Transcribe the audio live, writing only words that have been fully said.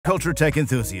Agriculture tech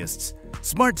enthusiasts,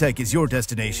 Smart Tech is your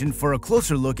destination for a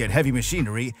closer look at heavy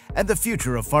machinery and the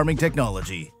future of farming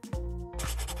technology.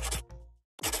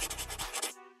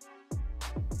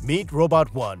 Meet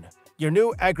Robot One, your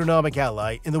new agronomic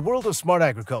ally in the world of smart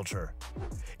agriculture.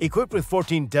 Equipped with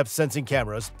 14 depth sensing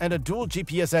cameras and a dual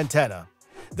GPS antenna,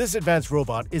 this advanced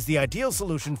robot is the ideal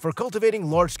solution for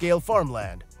cultivating large-scale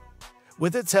farmland.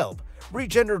 With its help,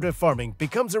 regenerative farming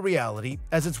becomes a reality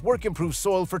as its work improves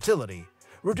soil fertility,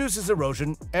 reduces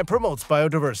erosion, and promotes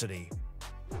biodiversity.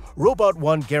 Robot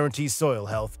One guarantees soil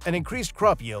health and increased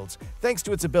crop yields thanks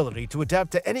to its ability to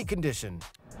adapt to any condition.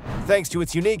 Thanks to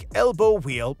its unique elbow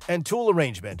wheel and tool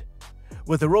arrangement.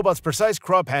 With the robot's precise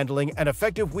crop handling and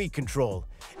effective weed control,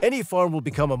 any farm will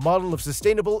become a model of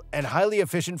sustainable and highly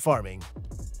efficient farming.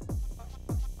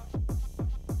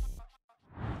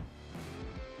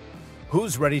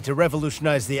 Who's ready to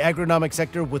revolutionize the agronomic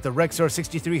sector with the Rexar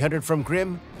 6300 from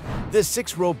Grimm? This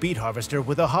 6-row beet harvester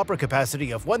with a hopper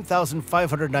capacity of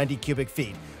 1,590 cubic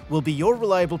feet will be your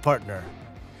reliable partner.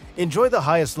 Enjoy the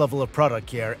highest level of product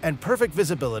care and perfect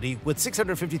visibility with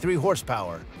 653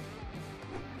 horsepower.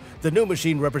 The new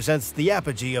machine represents the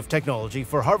apogee of technology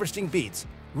for harvesting beets,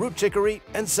 root chicory,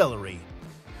 and celery.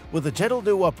 With a gentle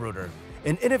new uprooter,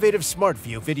 an innovative Smart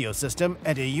View video system,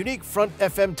 and a unique front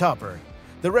FM topper,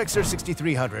 the Rexar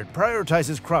 6300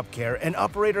 prioritizes crop care and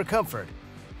operator comfort.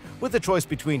 With a choice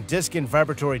between disc and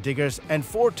vibratory diggers and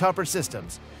 4 topper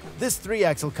systems, this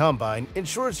 3-axle combine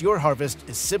ensures your harvest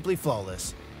is simply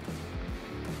flawless.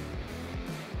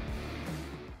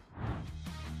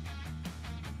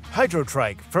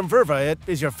 HydroTrike from Verviet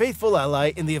is your faithful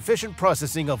ally in the efficient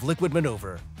processing of liquid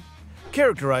maneuver.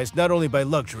 Characterized not only by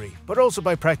luxury, but also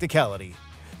by practicality,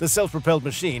 the self-propelled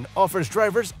machine offers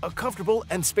drivers a comfortable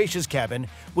and spacious cabin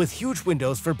with huge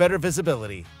windows for better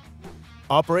visibility.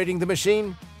 Operating the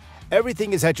machine?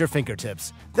 Everything is at your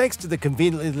fingertips, thanks to the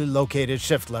conveniently located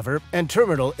shift lever and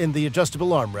terminal in the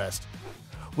adjustable armrest.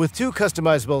 With 2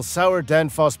 customizable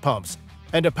Sauer-Danfoss pumps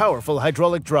and a powerful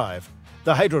hydraulic drive,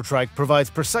 the HydroTrike provides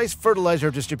precise fertilizer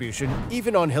distribution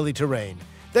even on hilly terrain,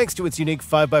 thanks to its unique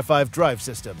 5x5 drive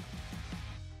system.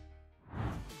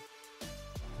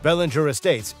 Bellinger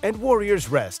Estates and Warriors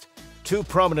Rest, 2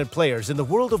 prominent players in the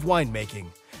world of winemaking,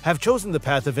 have chosen the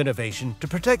path of innovation to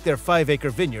protect their 5-acre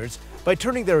vineyards by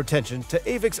turning their attention to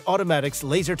Avix Automatic's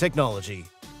laser technology.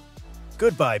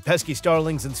 Goodbye pesky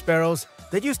starlings and sparrows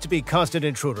that used to be constant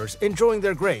intruders enjoying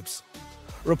their grapes.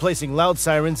 Replacing loud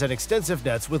sirens and extensive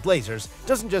nets with lasers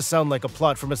doesn't just sound like a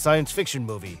plot from a science fiction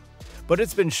movie, but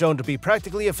it's been shown to be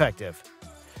practically effective.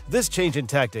 This change in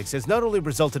tactics has not only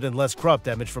resulted in less crop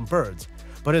damage from birds,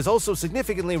 but has also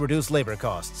significantly reduced labor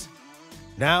costs.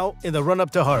 Now, in the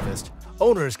run-up to harvest,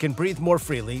 owners can breathe more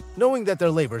freely knowing that their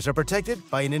labors are protected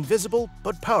by an invisible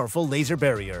but powerful laser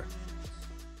barrier.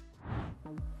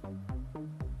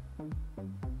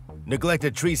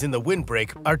 Neglected trees in the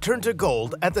windbreak are turned to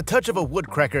gold at the touch of a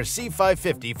Woodcracker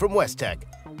C550 from Westech.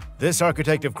 This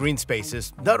architect of green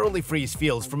spaces not only frees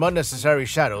fields from unnecessary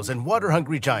shadows and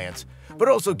water-hungry giants, but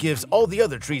also gives all the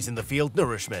other trees in the field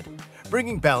nourishment,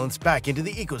 bringing balance back into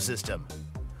the ecosystem.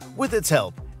 With its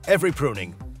help, every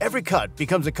pruning, every cut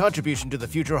becomes a contribution to the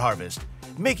future harvest,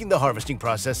 making the harvesting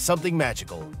process something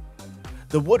magical.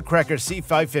 The Woodcracker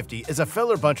C550 is a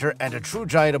feller buncher and a true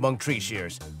giant among tree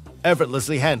shears,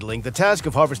 effortlessly handling the task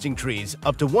of harvesting trees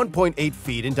up to 1.8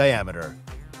 feet in diameter.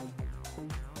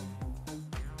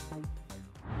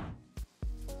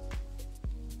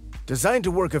 Designed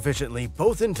to work efficiently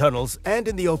both in tunnels and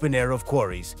in the open air of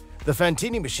quarries, the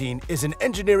Fantini machine is an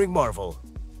engineering marvel.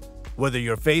 Whether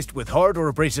you're faced with hard or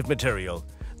abrasive material,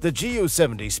 the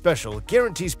GU70 Special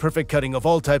guarantees perfect cutting of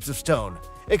all types of stone,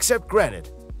 except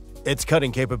granite. Its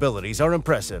cutting capabilities are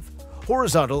impressive,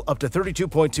 horizontal up to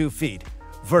 32.2 feet,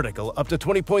 vertical up to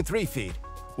 20.3 feet,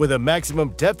 with a maximum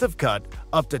depth of cut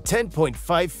up to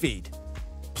 10.5 feet.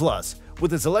 Plus,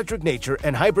 with its electric nature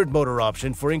and hybrid motor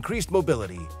option for increased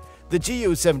mobility, the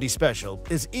GU70 Special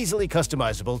is easily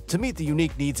customizable to meet the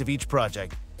unique needs of each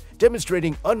project,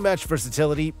 demonstrating unmatched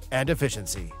versatility and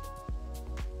efficiency.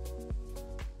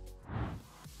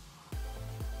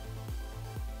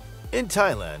 In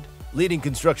Thailand, leading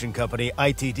construction company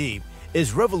ITD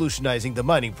is revolutionizing the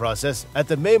mining process at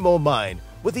the Mae Mo mine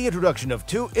with the introduction of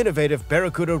 2 innovative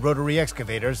Barracuda rotary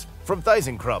excavators from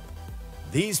ThyssenKrupp.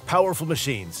 These powerful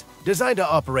machines, designed to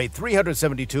operate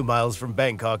 372 miles from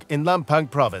Bangkok in Lampang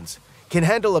province, can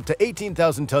handle up to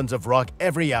 18,000 tons of rock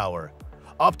every hour,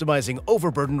 optimizing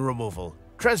overburden removal,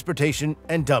 transportation,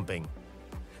 and dumping.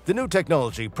 The new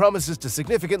technology promises to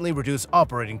significantly reduce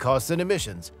operating costs and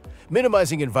emissions,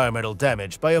 minimizing environmental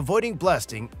damage by avoiding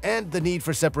blasting and the need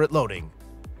for separate loading.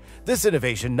 This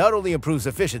innovation not only improves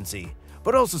efficiency,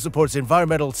 but also supports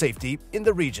environmental safety in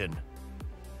the region.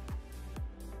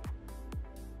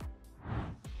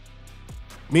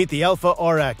 Meet the Alpha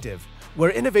R Active,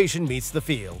 where innovation meets the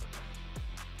field.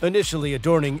 Initially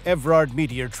adorning Everard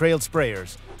Meteor trail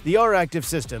sprayers, the R Active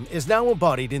system is now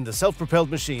embodied in the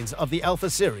self-propelled machines of the Alpha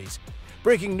series,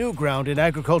 breaking new ground in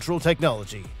agricultural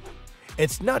technology.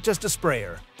 It's not just a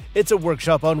sprayer, it's a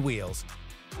workshop on wheels,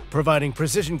 providing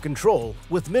precision control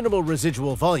with minimal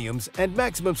residual volumes and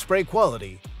maximum spray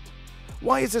quality.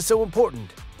 Why is this so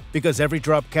important? Because every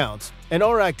drop counts, and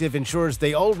R Active ensures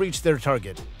they all reach their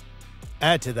target.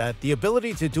 Add to that the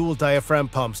ability to dual diaphragm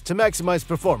pumps to maximize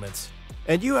performance,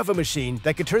 and you have a machine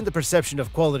that can turn the perception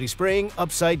of quality spraying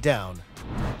upside down.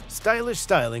 Stylish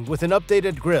styling with an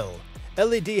updated grille,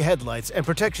 LED headlights, and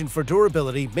protection for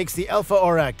durability makes the Alpha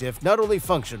R Active not only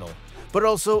functional, but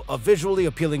also a visually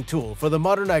appealing tool for the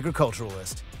modern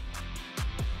agriculturalist.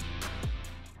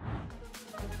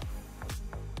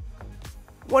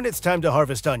 When it's time to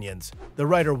harvest onions, the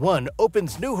Rider 1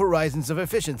 opens new horizons of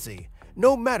efficiency,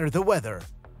 no matter the weather.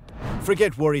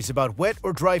 Forget worries about wet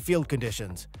or dry field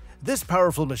conditions. This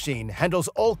powerful machine handles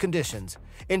all conditions,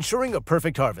 ensuring a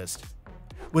perfect harvest.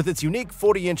 With its unique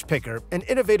 40-inch picker and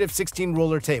innovative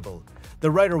 16-roller table, the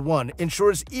Rider 1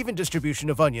 ensures even distribution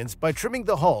of onions by trimming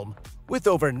the haulm with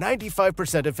over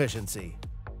 95% efficiency.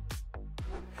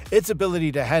 Its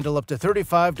ability to handle up to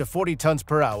 35 to 40 tons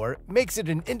per hour makes it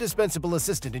an indispensable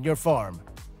assistant in your farm.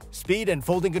 Speed and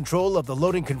folding control of the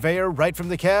loading conveyor right from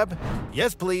the cab?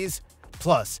 Yes, please.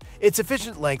 Plus, its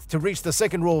efficient length to reach the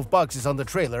second row of boxes on the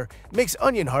trailer makes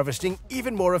onion harvesting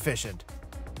even more efficient.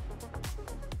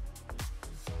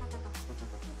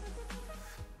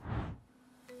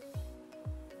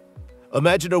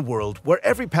 Imagine a world where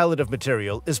every pallet of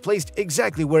material is placed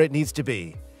exactly where it needs to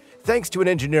be, thanks to an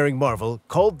engineering marvel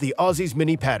called the Aussie's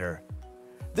Mini Padder.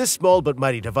 This small but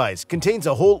mighty device contains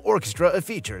a whole orchestra of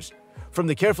features, from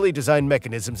the carefully designed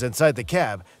mechanisms inside the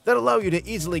cab that allow you to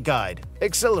easily guide,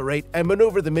 accelerate, and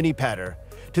maneuver the Mini Padder,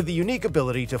 to the unique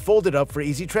ability to fold it up for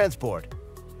easy transport.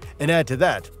 And add to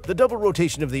that the double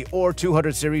rotation of the OR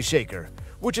 200 series shaker,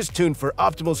 which is tuned for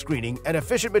optimal screening and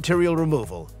efficient material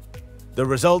removal. The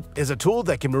result is a tool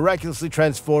that can miraculously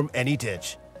transform any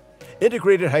ditch.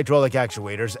 Integrated hydraulic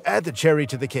actuators add the cherry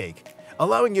to the cake,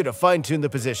 allowing you to fine-tune the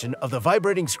position of the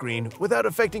vibrating screen without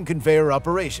affecting conveyor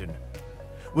operation.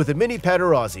 With the Mini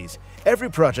Padder Aussies, every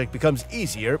project becomes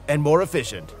easier and more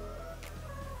efficient.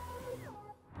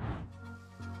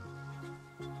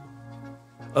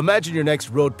 Imagine your next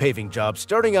road paving job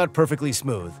starting out perfectly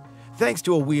smooth, thanks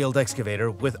to a wheeled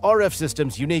excavator with RF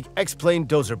Systems' unique X-Plane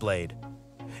dozer blade.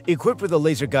 Equipped with a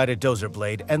laser-guided dozer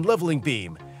blade and leveling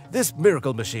beam, this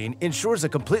miracle machine ensures a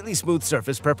completely smooth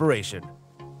surface preparation.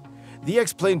 The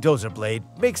X-Plane dozer blade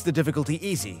makes the difficulty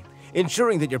easy,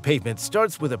 ensuring that your pavement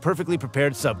starts with a perfectly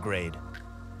prepared subgrade.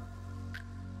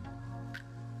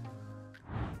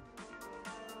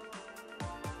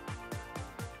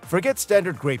 Forget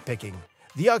standard grape picking.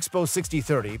 The Oxbow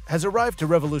 6030 has arrived to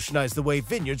revolutionize the way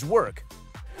vineyards work.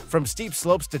 From steep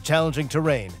slopes to challenging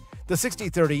terrain, the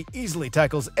 6030 easily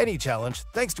tackles any challenge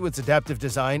thanks to its adaptive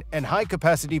design and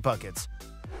high-capacity buckets.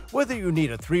 Whether you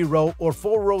need a 3-row or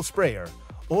 4-row sprayer,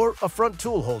 or a front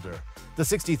tool holder, the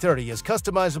 6030 is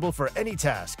customizable for any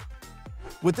task.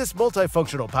 With this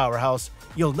multifunctional powerhouse,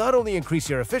 you'll not only increase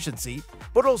your efficiency,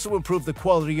 but also improve the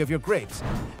quality of your grapes,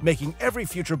 making every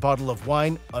future bottle of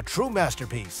wine a true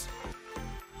masterpiece.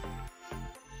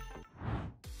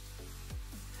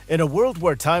 In a world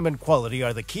where time and quality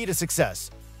are the key to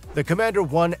success, the Commander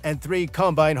 1 and 3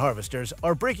 combine harvesters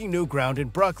are breaking new ground in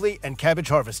broccoli and cabbage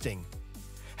harvesting.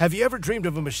 Have you ever dreamed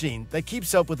of a machine that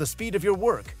keeps up with the speed of your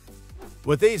work?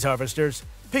 With these harvesters,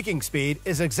 picking speed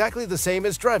is exactly the same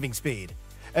as driving speed,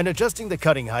 and adjusting the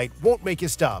cutting height won't make you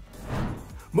stop.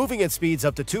 Moving at speeds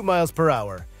up to 2 miles per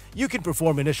hour, you can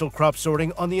perform initial crop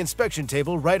sorting on the inspection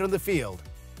table right on the field.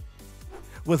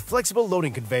 With flexible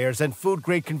loading conveyors and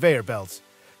food-grade conveyor belts,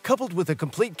 coupled with a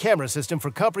complete camera system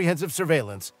for comprehensive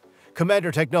surveillance,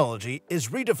 Commander technology is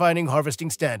redefining harvesting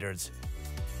standards.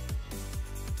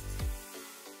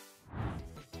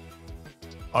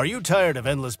 Are you tired of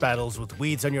endless battles with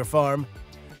weeds on your farm?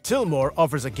 Tillmore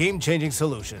offers a game-changing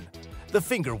solution, the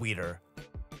Finger Weeder.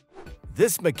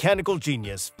 This mechanical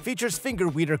genius features finger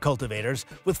weeder cultivators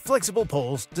with flexible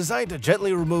poles designed to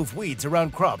gently remove weeds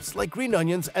around crops like green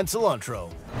onions and cilantro.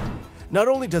 Not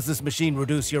only does this machine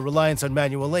reduce your reliance on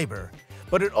manual labor,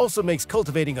 but it also makes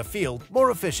cultivating a field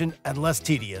more efficient and less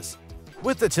tedious.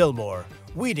 With the Tillmore,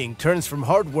 weeding turns from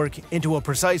hard work into a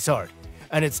precise art,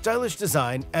 and its stylish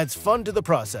design adds fun to the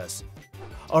process.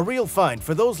 A real find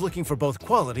for those looking for both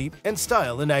quality and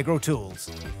style in agro tools.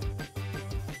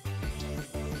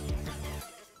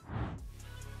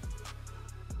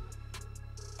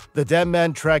 The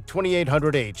Damman Track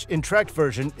 2800H in tracked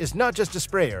version is not just a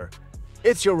sprayer,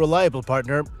 it's your reliable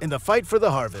partner in the fight for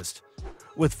the harvest.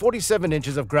 With 47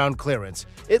 inches of ground clearance,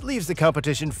 it leaves the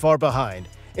competition far behind,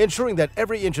 ensuring that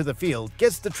every inch of the field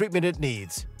gets the treatment it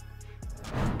needs.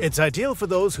 It's ideal for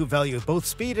those who value both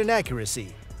speed and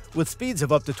accuracy. With speeds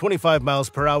of up to 25 miles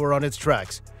per hour on its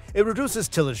tracks, it reduces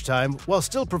tillage time while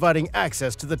still providing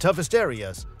access to the toughest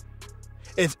areas.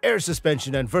 Its air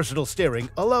suspension and versatile steering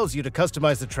allows you to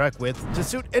customize the track width to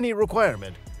suit any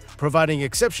requirement, providing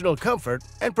exceptional comfort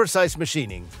and precise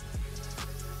machining.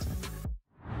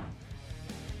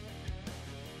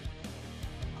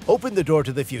 Open the door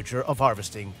to the future of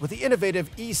harvesting with the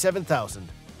innovative E7000.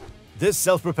 This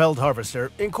self-propelled harvester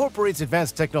incorporates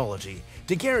advanced technology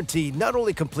to guarantee not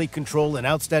only complete control and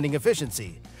outstanding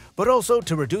efficiency, but also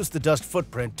to reduce the dust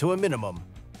footprint to a minimum.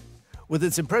 With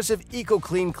its impressive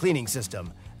EcoClean cleaning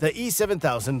system, the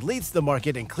E7000 leads the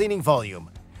market in cleaning volume,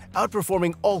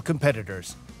 outperforming all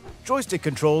competitors. Joystick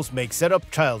controls make setup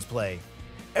child's play.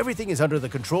 Everything is under the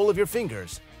control of your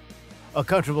fingers. A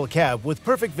comfortable cab with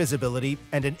perfect visibility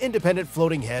and an independent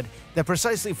floating head that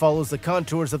precisely follows the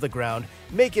contours of the ground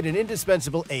make it an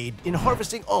indispensable aid in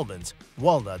harvesting almonds,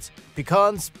 walnuts,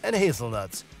 pecans, and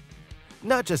hazelnuts.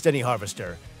 Not just any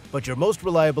harvester, but your most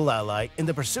reliable ally in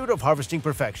the pursuit of harvesting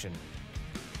perfection.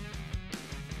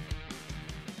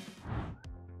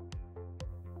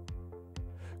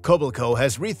 Kobelco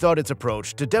has rethought its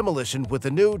approach to demolition with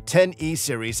the new 10E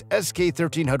Series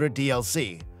SK1300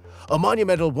 DLC, a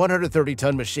monumental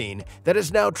 130-ton machine that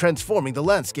is now transforming the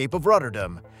landscape of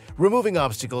Rotterdam, removing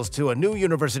obstacles to a new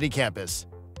university campus.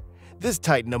 This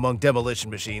titan among demolition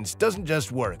machines doesn't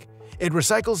just work, it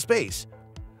recycles space,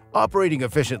 operating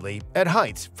efficiently at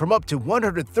heights from up to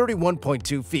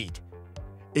 131.2 feet.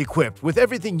 Equipped with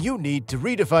everything you need to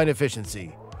redefine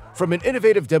efficiency, from an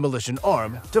innovative demolition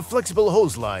arm to flexible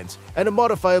hose lines and a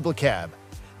modifiable cab,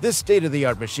 this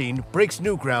state-of-the-art machine breaks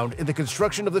new ground in the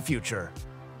construction of the future.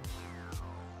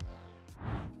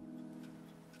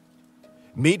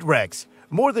 Meet Rex,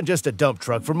 more than just a dump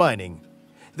truck for mining.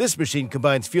 This machine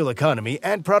combines fuel economy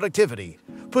and productivity,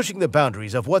 pushing the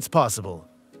boundaries of what's possible.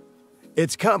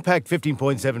 Its compact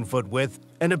 15.7-foot width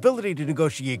and ability to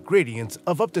negotiate gradients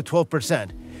of up to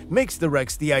 12% makes the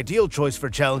Rex the ideal choice for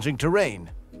challenging terrain.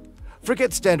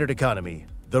 Forget standard economy.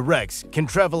 The Rex can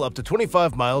travel up to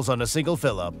 25 miles on a single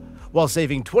fill-up, while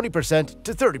saving 20%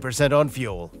 to 30% on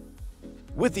fuel.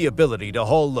 With the ability to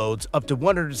haul loads up to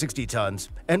 160 tons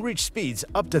and reach speeds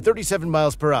up to 37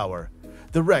 miles per hour,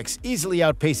 the Rex easily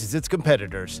outpaces its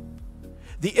competitors.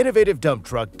 The innovative dump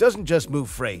truck doesn't just move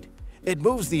freight, it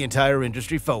moves the entire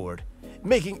industry forward,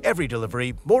 making every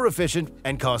delivery more efficient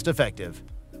and cost-effective.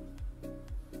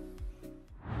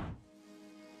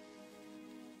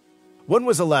 When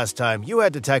was the last time you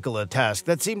had to tackle a task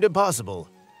that seemed impossible?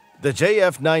 The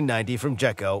JF990 from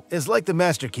Jeco is like the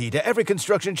master key to every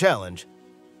construction challenge.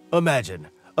 Imagine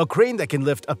a crane that can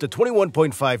lift up to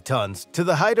 21.5 tons to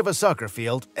the height of a soccer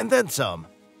field and then some.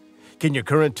 Can your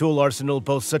current tool arsenal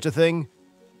boast such a thing?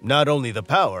 Not only the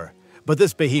power, but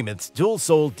this behemoth's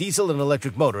dual-sole diesel and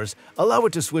electric motors allow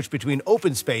it to switch between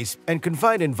open space and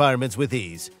confined environments with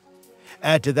ease.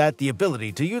 Add to that the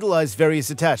ability to utilize various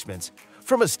attachments,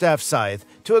 from a staff scythe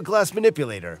to a glass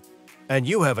manipulator, and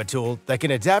you have a tool that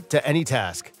can adapt to any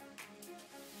task.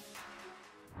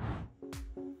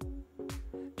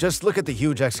 Just look at the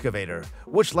huge excavator,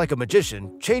 which like a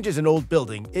magician changes an old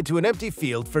building into an empty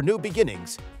field for new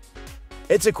beginnings.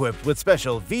 It's equipped with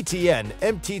special VTN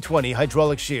MT20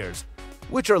 hydraulic shears,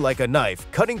 which are like a knife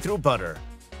cutting through butter.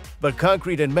 But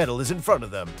concrete and metal is in front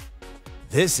of them.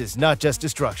 This is not just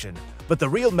destruction, but the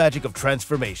real magic of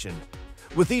transformation.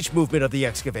 With each movement of the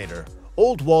excavator,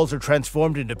 old walls are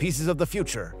transformed into pieces of the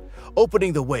future,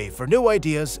 opening the way for new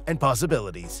ideas and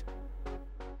possibilities.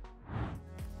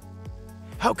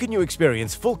 How can you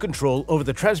experience full control over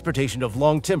the transportation of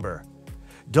long timber?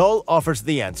 Dahl offers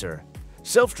the answer: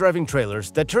 self-driving trailers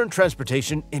that turn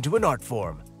transportation into an art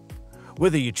form.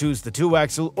 Whether you choose the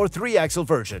 2-axle or 3-axle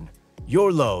version,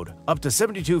 your load, up to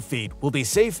 72 feet, will be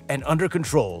safe and under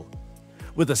control.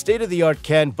 With a state-of-the-art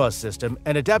CAN bus system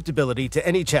and adaptability to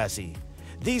any chassis,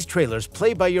 these trailers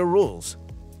play by your rules.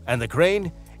 And the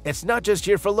crane? It's not just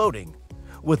here for loading.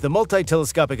 With the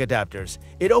multi-telescopic adapters,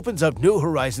 it opens up new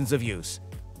horizons of use.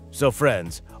 So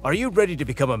friends, are you ready to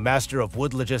become a master of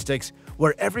wood logistics,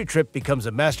 where every trip becomes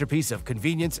a masterpiece of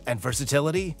convenience and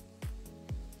versatility?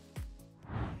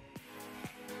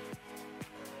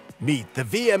 Meet the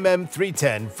VMM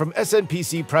 310 from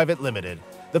SNPC Private Limited,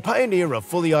 the pioneer of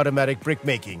fully automatic brick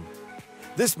making.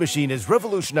 This machine is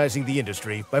revolutionizing the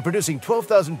industry by producing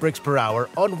 12,000 bricks per hour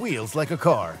on wheels like a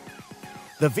car.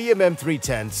 The VMM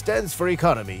 310 stands for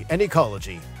economy and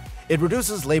ecology. It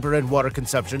reduces labor and water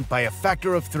consumption by a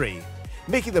factor of 3,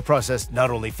 making the process not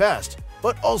only fast,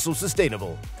 but also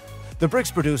sustainable. The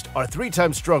bricks produced are 3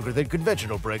 times stronger than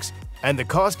conventional bricks, and the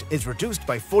cost is reduced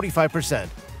by 45%.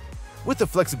 With the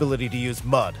flexibility to use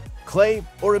mud, clay,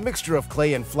 or a mixture of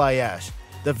clay and fly ash,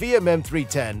 the VMM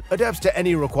 310 adapts to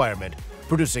any requirement,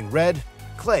 producing red,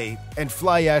 clay, and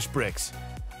fly ash bricks.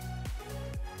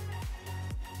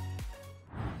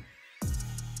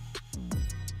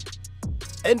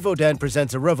 Envodan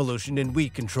presents a revolution in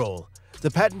weed control, the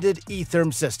patented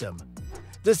E-Therm system.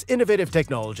 This innovative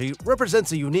technology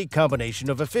represents a unique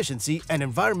combination of efficiency and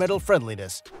environmental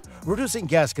friendliness, reducing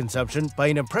gas consumption by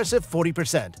an impressive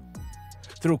 40%.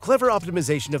 Through clever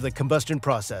optimization of the combustion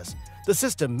process, the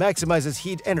system maximizes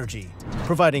heat energy,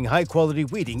 providing high-quality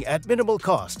weeding at minimal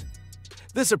cost.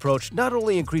 This approach not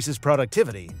only increases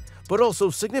productivity, but also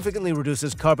significantly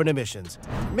reduces carbon emissions,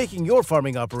 making your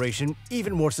farming operation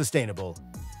even more sustainable.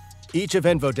 Each of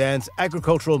Envodan's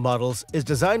agricultural models is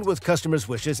designed with customers'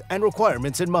 wishes and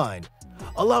requirements in mind,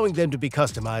 allowing them to be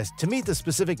customized to meet the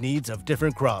specific needs of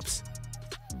different crops.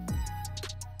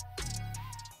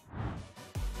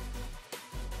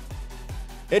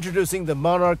 Introducing the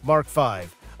Monarch Mark V,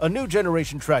 a new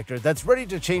generation tractor that's ready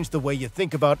to change the way you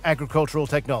think about agricultural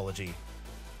technology.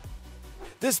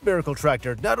 This miracle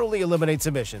tractor not only eliminates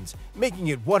emissions, making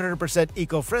it 100%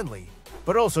 eco-friendly,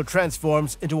 but also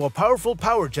transforms into a powerful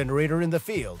power generator in the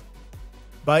field.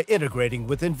 By integrating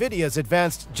with NVIDIA's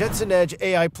advanced Jetson Edge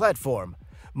AI platform,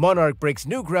 Monarch breaks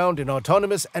new ground in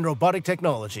autonomous and robotic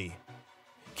technology.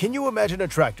 Can you imagine a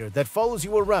tractor that follows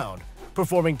you around,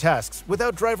 performing tasks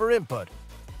without driver input?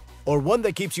 Or one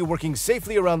that keeps you working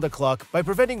safely around the clock by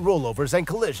preventing rollovers and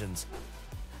collisions?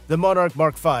 The Monarch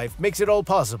Mark V makes it all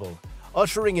possible,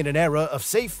 ushering in an era of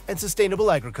safe and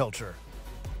sustainable agriculture.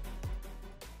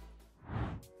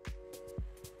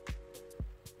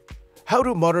 How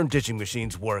do modern ditching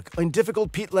machines work in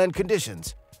difficult peatland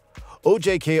conditions?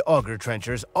 OJK auger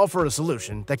trenchers offer a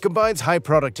solution that combines high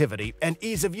productivity and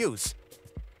ease of use.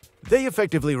 They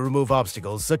effectively remove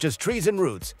obstacles such as trees and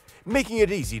roots, making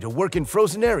it easy to work in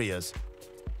frozen areas.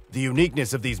 The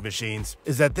uniqueness of these machines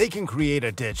is that they can create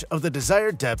a ditch of the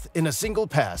desired depth in a single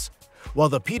pass, while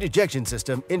the peat ejection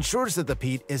system ensures that the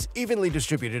peat is evenly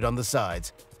distributed on the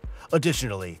sides.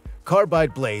 Additionally,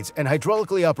 carbide blades and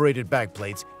hydraulically operated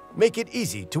backplates make it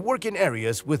easy to work in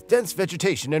areas with dense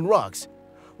vegetation and rocks,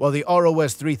 while the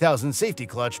ROS 3000 safety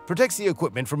clutch protects the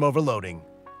equipment from overloading.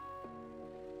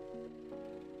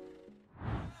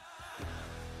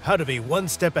 How to be one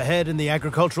step ahead in the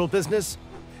agricultural business?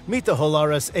 Meet the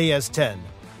Holaris AS10,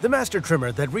 the master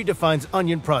trimmer that redefines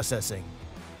onion processing.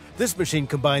 This machine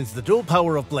combines the dual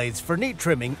power of blades for neat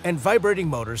trimming and vibrating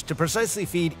motors to precisely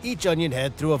feed each onion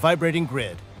head through a vibrating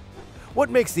grid. What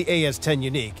makes the AS10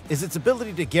 unique is its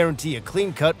ability to guarantee a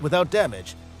clean cut without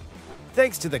damage.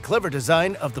 Thanks to the clever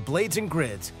design of the blades and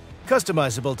grids,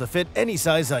 customizable to fit any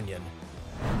size onion.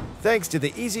 Thanks to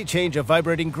the easy change of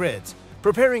vibrating grids,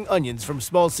 preparing onions from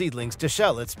small seedlings to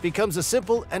shallots becomes a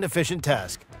simple and efficient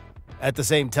task. At the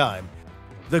same time,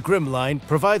 the Grimm line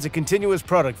provides a continuous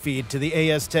product feed to the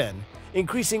AS10,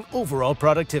 increasing overall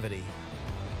productivity.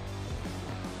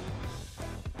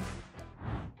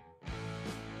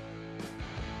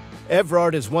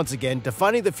 Evrard is once again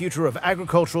defining the future of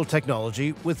agricultural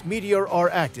technology with Meteor R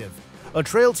Active, a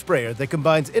trailed sprayer that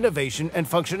combines innovation and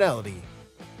functionality.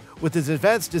 With its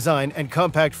advanced design and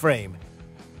compact frame,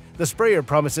 the sprayer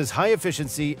promises high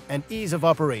efficiency and ease of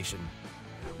operation.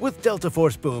 With Delta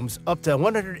Force booms up to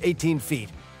 118 feet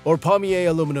or Palmier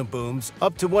aluminum booms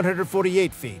up to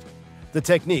 148 feet, the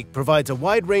technique provides a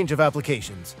wide range of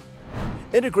applications.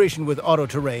 Integration with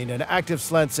auto-terrain and active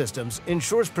slant systems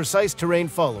ensures precise terrain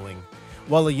following,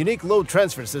 while a unique load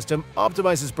transfer system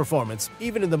optimizes performance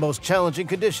even in the most challenging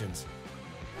conditions.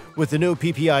 With the new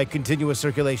PPI continuous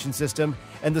circulation system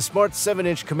and the smart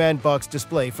 7-inch command box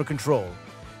display for control,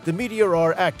 the Meteor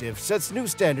R Active sets new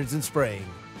standards in spraying.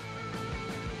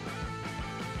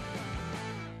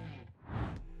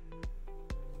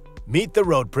 Meet the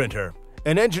Road Printer,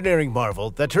 an engineering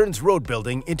marvel that turns road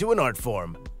building into an art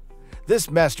form. This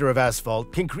master of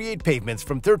asphalt can create pavements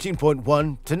from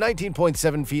 13.1 to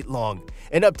 19.7 feet long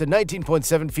and up to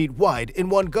 19.7 feet wide in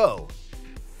one go.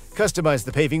 Customize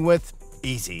the paving width?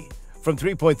 Easy. From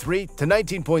 3.3 to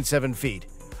 19.7 feet.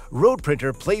 Road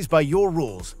Printer plays by your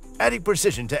rules, adding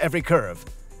precision to every curve.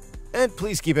 And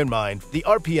please keep in mind the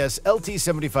RPS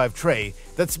LT75 tray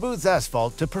that smooths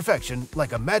asphalt to perfection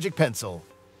like a magic pencil.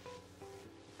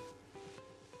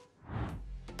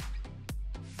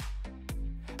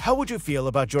 How would you feel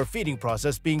about your feeding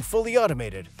process being fully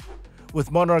automated?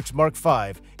 With Monarch's Mark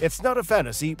V, it's not a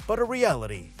fantasy, but a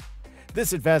reality.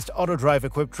 This advanced auto-drive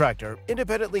equipped tractor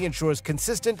independently ensures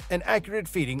consistent and accurate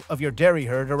feeding of your dairy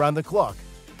herd around the clock.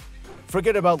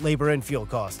 Forget about labor and fuel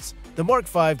costs. The Mark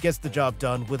V gets the job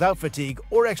done without fatigue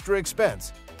or extra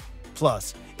expense.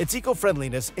 Plus, its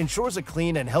eco-friendliness ensures a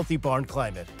clean and healthy barn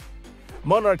climate.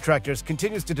 Monarch Tractors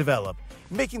continues to develop,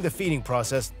 making the feeding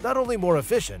process not only more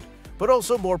efficient, but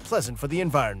also more pleasant for the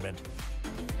environment.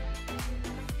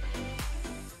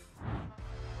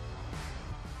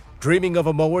 Dreaming of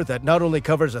a mower that not only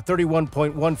covers a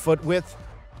 31.1-foot width,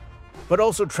 but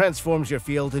also transforms your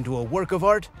field into a work of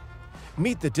art?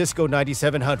 Meet the Disco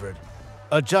 9700,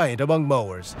 a giant among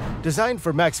mowers, designed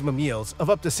for maximum yields of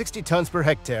up to 60 tons per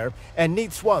hectare and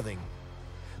neat swathing.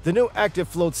 The new active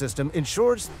float system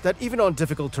ensures that even on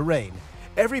difficult terrain,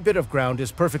 every bit of ground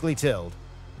is perfectly tilled.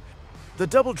 The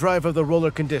double drive of the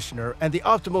roller conditioner and the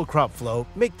optimal crop flow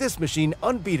make this machine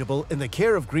unbeatable in the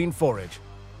care of green forage.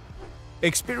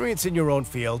 Experience in your own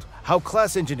field how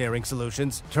Class Engineering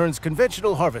Solutions turns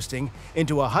conventional harvesting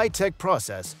into a high-tech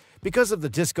process because of the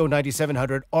Disco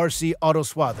 9700 RC Auto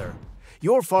Swather.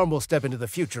 Your farm will step into the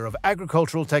future of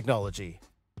agricultural technology.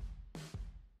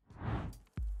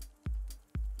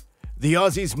 The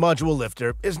Aussie's Module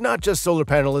Lifter is not just solar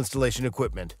panel installation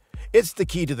equipment. It's the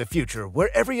key to the future where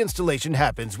every installation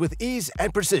happens with ease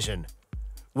and precision.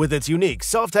 With its unique,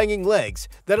 soft-hanging legs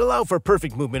that allow for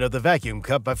perfect movement of the vacuum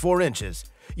cup by 4 inches,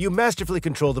 you masterfully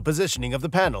control the positioning of the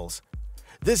panels.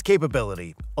 This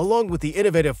capability, along with the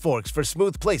innovative forks for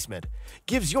smooth placement,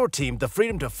 gives your team the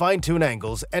freedom to fine-tune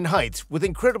angles and heights with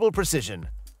incredible precision.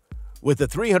 With the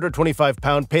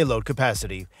 325-pound payload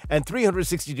capacity and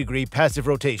 360-degree passive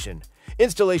rotation,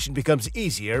 installation becomes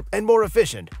easier and more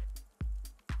efficient,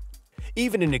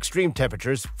 even in extreme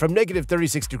temperatures from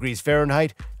 -36 degrees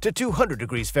Fahrenheit to 200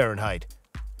 degrees Fahrenheit.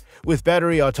 With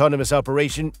battery autonomous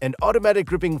operation and automatic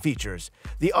gripping features,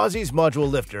 the Aussie's Module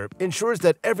Lifter ensures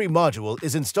that every module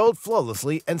is installed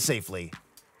flawlessly and safely.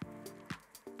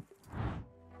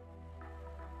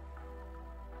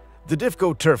 The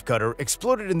Difco Turf Cutter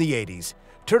exploded in the 80s,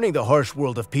 turning the harsh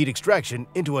world of peat extraction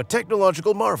into a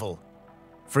technological marvel.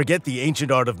 Forget the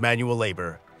ancient art of manual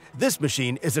labor. This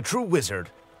machine is a true wizard,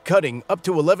 cutting up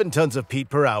to 11 tons of peat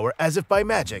per hour as if by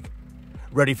magic.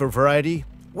 Ready for variety?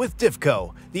 With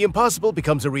Difco, the impossible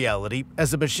becomes a reality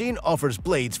as the machine offers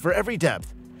blades for every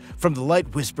depth, from the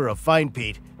light whisper of fine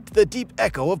peat to the deep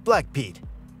echo of black peat.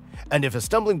 And if a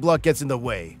stumbling block gets in the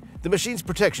way, the machine's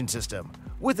protection system,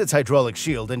 with its hydraulic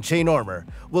shield and chain armor,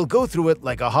 will go through it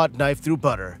like a hot knife through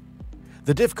butter.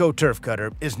 The Difco Turf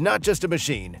Cutter is not just a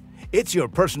machine, it's your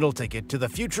personal ticket to the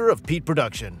future of peat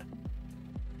production.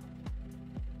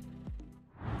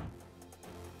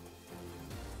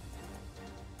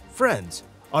 Friends,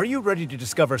 are you ready to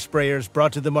discover sprayers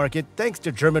brought to the market thanks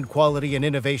to German quality and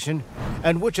innovation,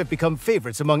 and which have become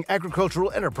favorites among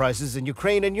agricultural enterprises in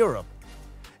Ukraine and Europe?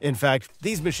 In fact,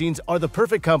 these machines are the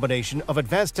perfect combination of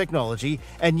advanced technology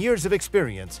and years of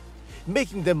experience,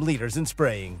 making them leaders in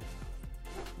spraying.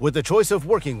 With a choice of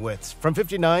working widths from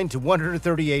 59 to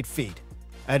 138 feet,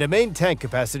 and a main tank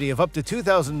capacity of up to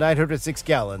 2,906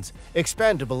 gallons,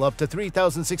 expandable up to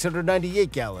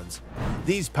 3,698 gallons.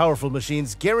 These powerful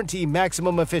machines guarantee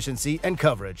maximum efficiency and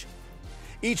coverage.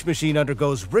 Each machine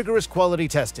undergoes rigorous quality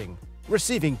testing,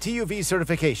 receiving TÜV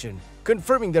certification,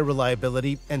 confirming their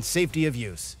reliability and safety of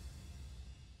use.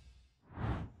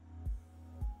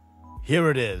 Here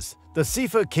it is, the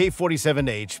SIFA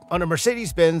K47H on a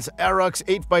Mercedes-Benz Arox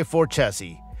 8x4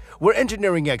 chassis, where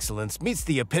engineering excellence meets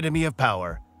the epitome of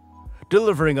power.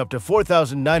 Delivering up to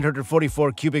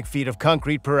 4,944 cubic feet of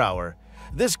concrete per hour,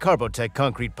 this Carbotech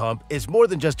concrete pump is more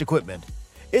than just equipment.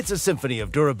 It's a symphony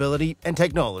of durability and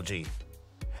technology.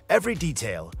 Every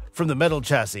detail, from the metal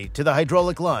chassis to the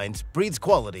hydraulic lines, breathes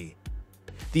quality.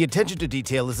 The attention to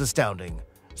detail is astounding.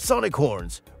 Sonic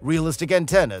horns, realistic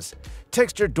antennas,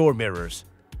 textured door mirrors.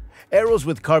 Arrows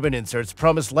with carbon inserts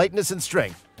promise lightness and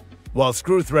strength, while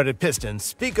screw-threaded pistons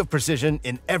speak of precision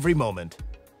in every moment.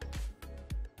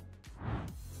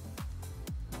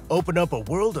 Open up a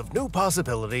world of new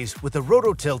possibilities with the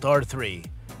Rototilt R3,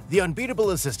 the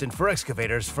unbeatable assistant for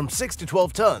excavators from 6 to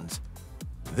 12 tons.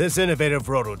 This innovative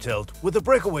Rototilt, with a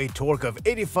breakaway torque of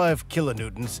 85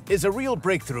 kilonewtons, is a real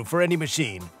breakthrough for any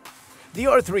machine. The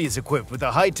R3 is equipped with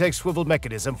a high-tech swivel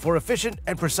mechanism for efficient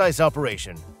and precise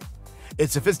operation.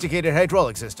 Its sophisticated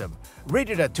hydraulic system,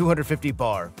 rated at 250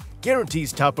 bar,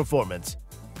 guarantees top performance.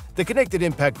 The connected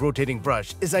impact rotating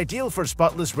brush is ideal for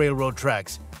spotless railroad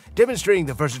tracks, demonstrating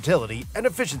the versatility and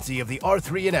efficiency of the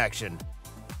R3 in action.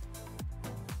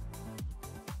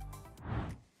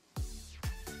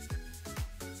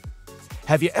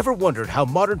 Have you ever wondered how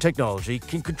modern technology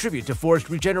can contribute to forest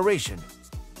regeneration?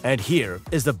 And here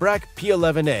is the BRAC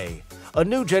P11A, a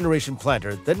new generation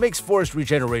planter that makes forest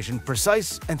regeneration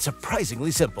precise and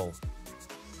surprisingly simple.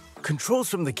 Controls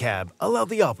from the cab allow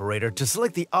the operator to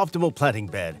select the optimal planting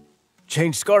bed,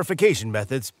 change scarification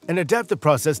methods, and adapt the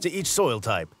process to each soil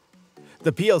type.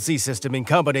 The PLC system in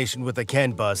combination with the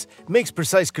CAN bus makes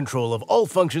precise control of all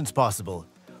functions possible,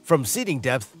 from seeding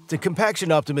depth to compaction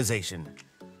optimization.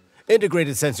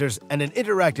 Integrated sensors and an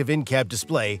interactive in-cab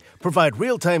display provide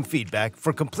real-time feedback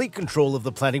for complete control of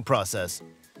the planting process.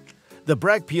 The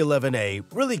BRAC P11A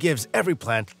really gives every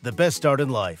plant the best start in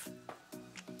life.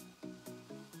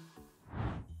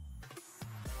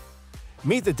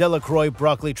 Meet the Delacroix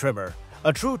broccoli trimmer,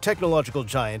 a true technological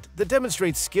giant that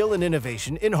demonstrates skill and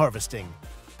innovation in harvesting.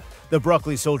 The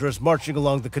broccoli soldiers marching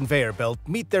along the conveyor belt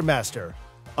meet their master,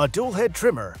 a dual-head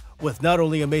trimmer with not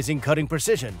only amazing cutting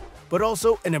precision, but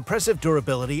also an impressive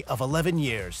durability of 11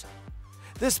 years.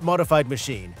 This modified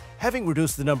machine, having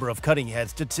reduced the number of cutting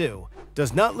heads to 2,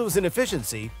 does not lose in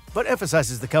efficiency, but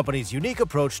emphasizes the company's unique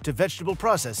approach to vegetable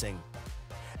processing.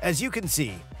 As you can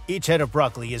see, each head of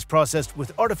broccoli is processed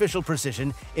with artificial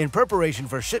precision in preparation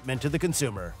for shipment to the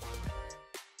consumer.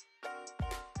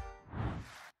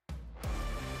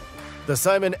 The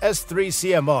Simon S3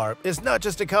 CMR is not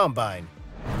just a combine,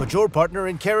 but your partner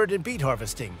in carrot and beet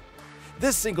harvesting.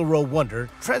 This single-row wonder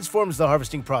transforms the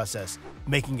harvesting process,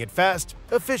 making it fast,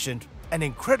 efficient, and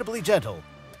incredibly gentle.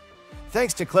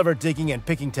 Thanks to clever digging and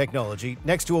picking technology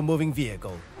next to a moving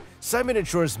vehicle, Simon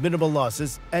ensures minimal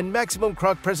losses and maximum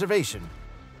crop preservation.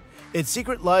 Its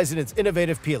secret lies in its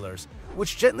innovative peelers,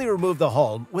 which gently remove the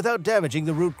haulm without damaging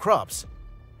the root crops.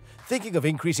 Thinking of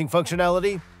increasing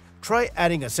functionality? Try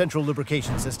adding a central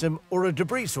lubrication system or a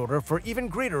debris sorter for even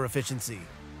greater efficiency.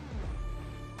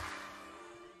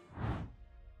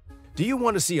 Do you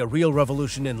want to see a real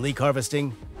revolution in leek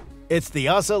harvesting? It's the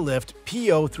ASA Lift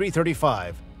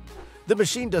PO335. The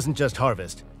machine doesn't just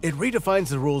harvest, it redefines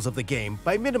the rules of the game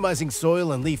by minimizing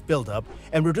soil and leaf buildup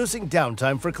and reducing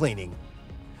downtime for cleaning.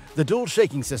 The dual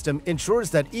shaking system ensures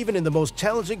that even in the most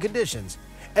challenging conditions,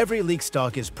 every leek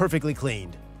stalk is perfectly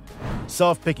cleaned.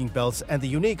 Soft picking belts and the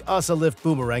unique ASA Lift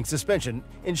boomerang suspension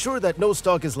ensure that no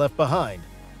stalk is left behind.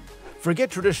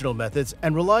 Forget traditional methods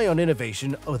and rely on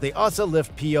innovation with the ASA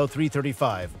Lift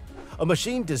PO335, a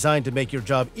machine designed to make your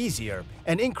job easier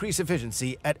and increase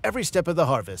efficiency at every step of the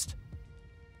harvest.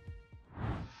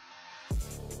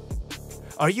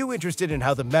 Are you interested in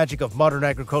how the magic of modern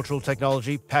agricultural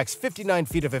technology packs 59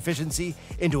 feet of efficiency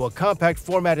into a compact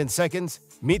format in seconds?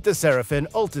 Meet the Seraphin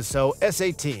Ultiso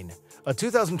S18, a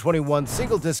 2021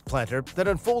 single-disc planter that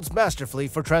unfolds masterfully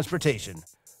for transportation.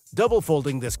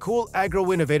 Double-folding this cool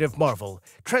agro-innovative marvel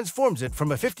transforms it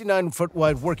from a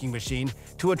 59-foot-wide working machine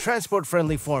to a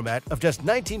transport-friendly format of just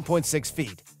 19.6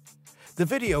 feet. The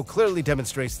video clearly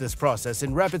demonstrates this process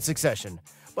in rapid succession,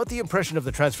 but the impression of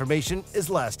the transformation is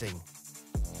lasting.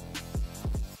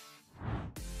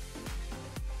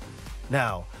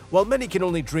 Now, while many can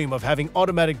only dream of having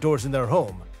automatic doors in their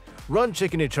home, Run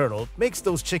Chicken Eternal makes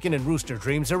those chicken and rooster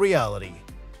dreams a reality.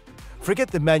 Forget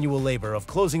the manual labor of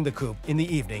closing the coop in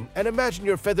the evening and imagine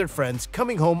your feathered friends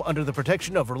coming home under the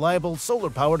protection of reliable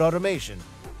solar-powered automation.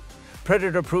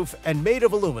 Predator-proof and made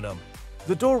of aluminum,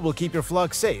 the door will keep your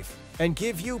flock safe and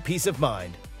give you peace of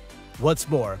mind. What's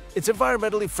more, it's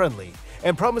environmentally friendly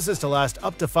and promises to last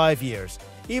up to 5 years,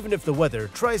 even if the weather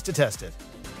tries to test it.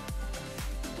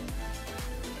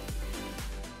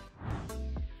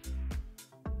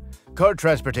 Car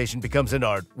transportation becomes an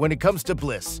art when it comes to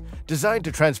Bliss, designed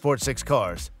to transport 6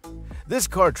 cars. This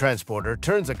car transporter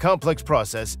turns a complex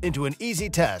process into an easy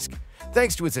task,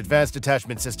 thanks to its advanced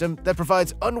attachment system that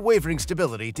provides unwavering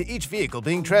stability to each vehicle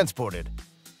being transported.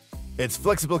 Its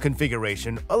flexible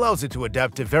configuration allows it to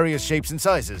adapt to various shapes and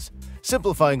sizes,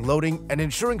 simplifying loading and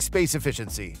ensuring space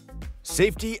efficiency.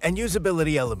 Safety and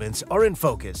usability elements are in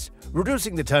focus,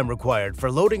 reducing the time required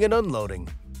for loading and unloading,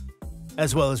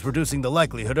 as well as reducing the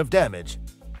likelihood of damage.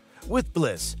 With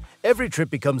Bliss, every trip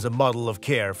becomes a model of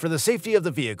care for the safety of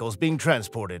the vehicles being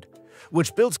transported,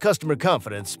 which builds customer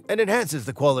confidence and enhances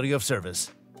the quality of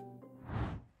service.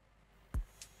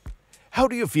 How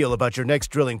do you feel about your next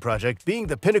drilling project being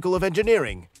the pinnacle of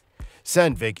engineering?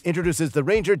 Sandvik introduces the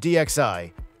Ranger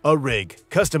DXi, a rig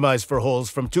customized for holes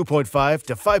from 2.5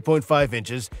 to 5.5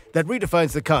 inches that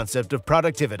redefines the concept of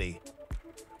productivity.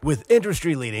 With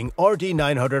industry-leading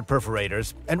RD900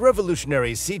 perforators and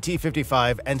revolutionary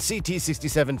CT55 and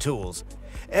CT67 tools,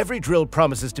 every drill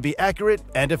promises to be accurate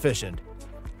and efficient.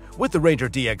 With the Ranger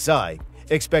DXi,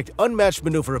 expect unmatched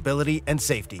maneuverability and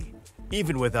safety,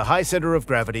 even with a high center of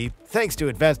gravity thanks to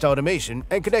advanced automation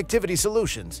and connectivity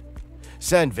solutions.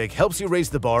 Sandvik helps you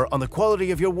raise the bar on the quality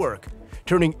of your work,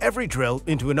 turning every drill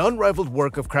into an unrivaled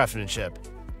work of craftsmanship.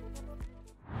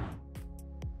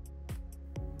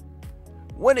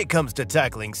 When it comes to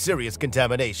tackling serious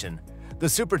contamination, the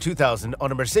Super 2000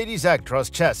 on a Mercedes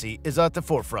Actros chassis is at the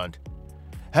forefront.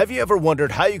 Have you ever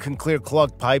wondered how you can clear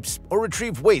clogged pipes or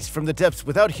retrieve waste from the depths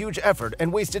without huge effort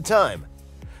and wasted time?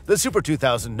 The Super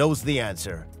 2000 knows the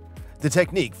answer. The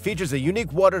technique features a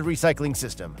unique water recycling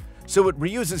system, so it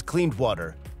reuses cleaned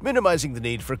water, minimizing the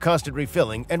need for constant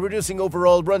refilling and reducing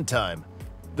overall runtime.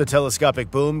 The telescopic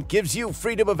boom gives you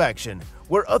freedom of action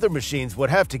where other machines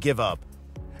would have to give up.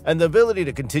 And the ability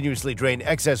to continuously drain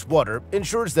excess water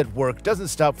ensures that work doesn't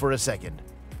stop for a second.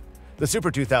 The Super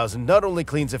 2000 not only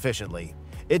cleans efficiently,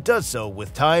 it does so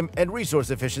with time and resource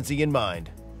efficiency in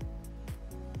mind.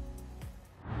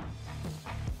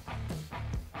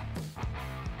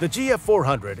 The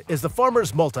GF400 is the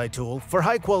farmer's multi-tool for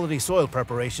high-quality soil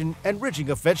preparation and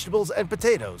ridging of vegetables and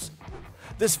potatoes.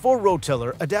 This 4-row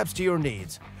tiller adapts to your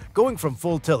needs, going from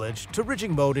full tillage to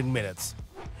ridging mode in minutes.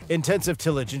 Intensive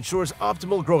tillage ensures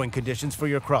optimal growing conditions for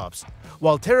your crops,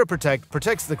 while Terra Protect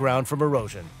protects the ground from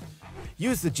erosion.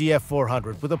 Use the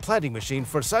GF400 with a planting machine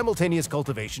for simultaneous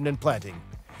cultivation and planting.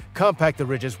 Compact the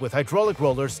ridges with hydraulic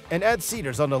rollers and add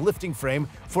seeders on a lifting frame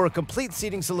for a complete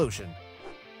seeding solution.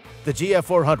 The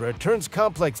GF400 turns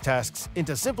complex tasks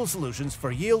into simple solutions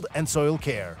for yield and soil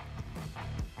care.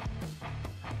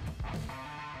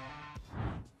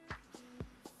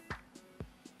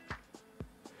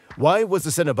 Why was the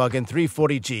Cinnabuggen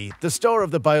 340G the star of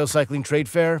the Biocycling Trade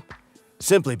Fair?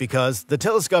 Simply because the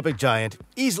telescopic giant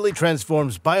easily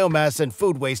transforms biomass and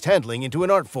food waste handling into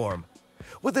an art form.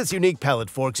 With its unique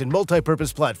pallet forks and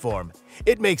multi-purpose platform,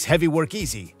 it makes heavy work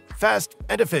easy, fast,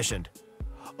 and efficient.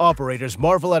 Operators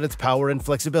marvel at its power and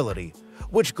flexibility,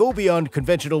 which go beyond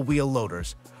conventional wheel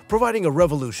loaders, providing a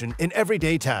revolution in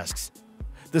everyday tasks.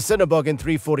 The Cinnabuggen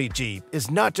 340G is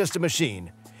not just a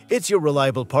machine, it's your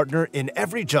reliable partner in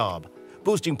every job,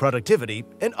 boosting productivity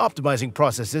and optimizing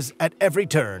processes at every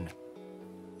turn.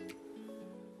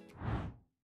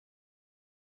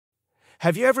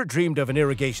 Have you ever dreamed of an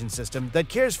irrigation system that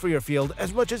cares for your field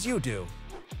as much as you do?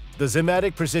 The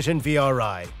Zimmatic Precision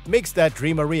VRI makes that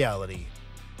dream a reality.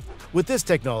 With this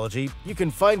technology, you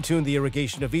can fine-tune the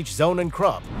irrigation of each zone and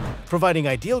crop, providing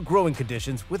ideal growing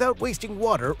conditions without wasting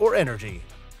water or energy.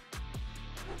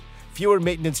 Fewer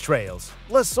maintenance trails,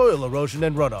 less soil erosion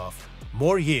and runoff,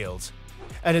 more yields.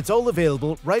 And it's all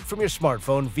available right from your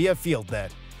smartphone via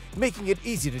FieldNet, making it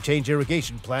easy to change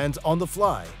irrigation plans on the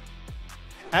fly.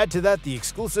 Add to that the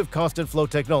exclusive constant flow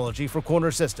technology for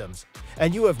corner systems,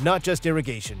 and you have not just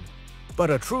irrigation, but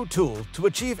a true tool to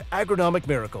achieve agronomic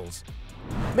miracles.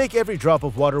 Make every drop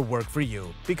of water work for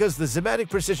you, because the Zimmatic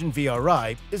Precision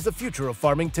VRI is the future of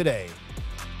farming today.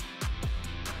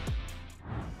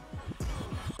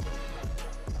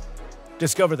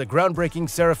 Discover the groundbreaking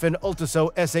Seraphin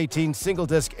Ultiso S18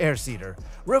 single-disc air seeder,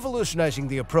 revolutionizing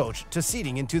the approach to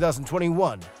seeding in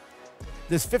 2021.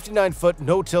 This 59-foot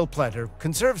no-till planter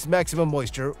conserves maximum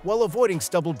moisture while avoiding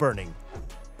stubble burning.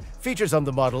 Features on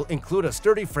the model include a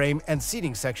sturdy frame and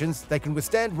seeding sections that can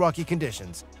withstand rocky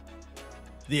conditions.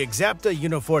 The Exapta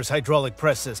Uniforce hydraulic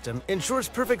press system ensures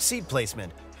perfect seed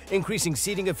placement, increasing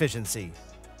seeding efficiency.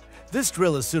 This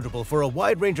drill is suitable for a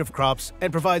wide range of crops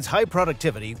and provides high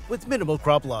productivity with minimal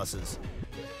crop losses.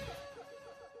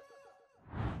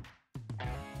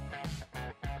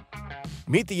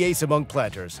 Meet the ace among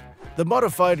planters, the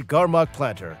modified Garmach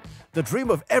planter, the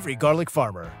dream of every garlic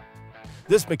farmer.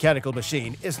 This mechanical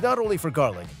machine is not only for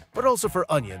garlic, but also for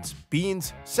onions,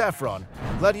 beans, saffron,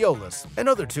 gladiolus, and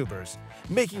other tubers,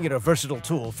 making it a versatile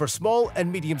tool for small and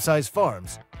medium-sized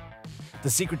farms. The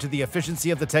secret to the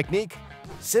efficiency of the technique?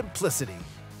 Simplicity.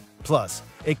 Plus,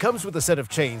 it comes with a set of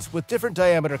chains with different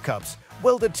diameter cups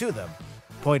welded to them,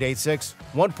 0.86,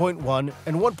 1.1,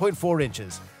 and 1.4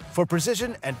 inches, for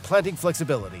precision and planting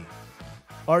flexibility.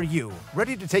 Are you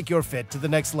ready to take your fit to the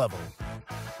next level?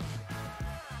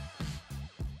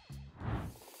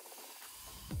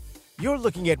 You're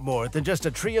looking at more than just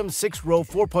a Triumph 6-row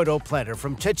 4.0 planter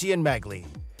from Cecchi & Magli.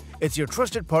 It's your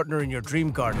trusted partner in your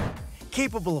dream garden,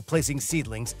 capable of placing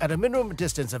seedlings at a minimum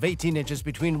distance of 18 inches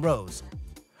between rows.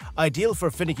 Ideal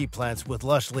for finicky plants with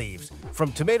lush leaves,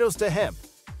 from tomatoes to hemp.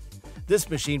 This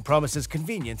machine promises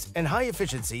convenience and high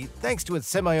efficiency thanks to its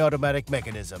semi-automatic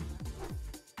mechanism.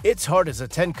 Its heart is a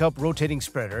 10-cup rotating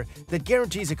spreader that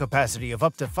guarantees a capacity of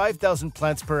up to 5,000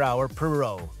 plants per hour per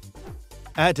row.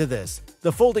 Add to this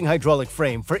the folding hydraulic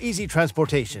frame for easy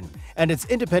transportation and its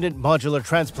independent modular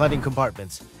transplanting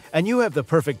compartments, and you have the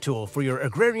perfect tool for your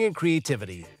agrarian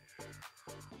creativity.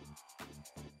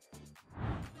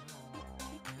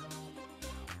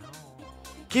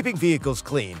 Keeping vehicles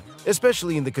clean,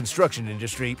 especially in the construction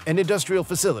industry and industrial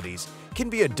facilities, can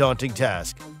be a daunting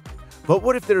task. But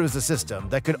what if there is a system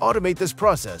that could automate this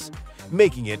process,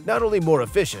 making it not only more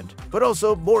efficient, but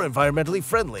also more environmentally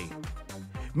friendly?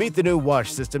 Meet the new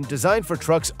wash system designed for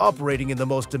trucks operating in the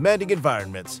most demanding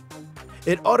environments.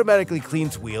 It automatically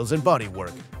cleans wheels and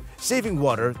bodywork, saving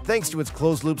water thanks to its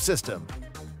closed-loop system.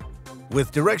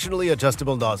 With directionally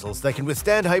adjustable nozzles that can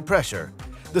withstand high pressure,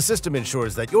 the system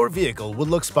ensures that your vehicle will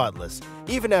look spotless,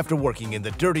 even after working in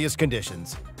the dirtiest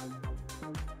conditions.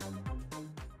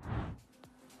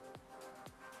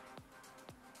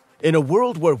 In a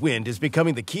world where wind is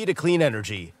becoming the key to clean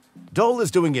energy, Dole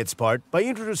is doing its part by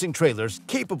introducing trailers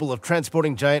capable of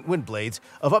transporting giant wind blades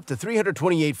of up to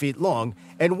 328 feet long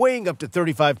and weighing up to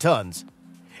 35 tons.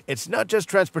 It's not just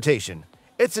transportation,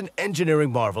 it's an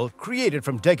engineering marvel created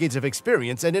from decades of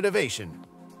experience and innovation.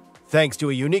 Thanks to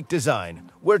a unique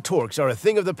design, where torques are a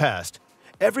thing of the past,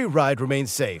 every ride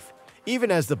remains safe,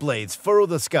 even as the blades furrow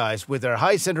the skies with their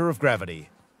high center of gravity.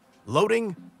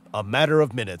 Loading? A matter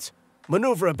of minutes.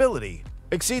 Maneuverability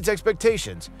exceeds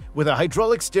expectations with a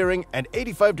hydraulic steering and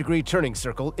 85-degree turning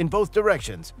circle in both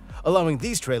directions, allowing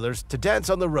these trailers to dance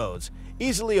on the roads,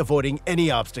 easily avoiding any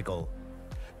obstacle.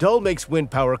 Dole makes wind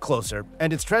power closer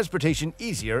and its transportation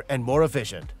easier and more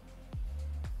efficient.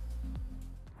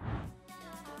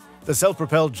 The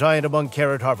self-propelled giant among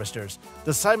carrot harvesters,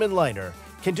 the Simon Liner,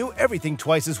 can do everything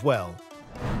twice as well.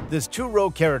 This two-row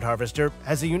carrot harvester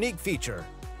has a unique feature.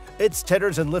 Its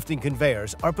tethers and lifting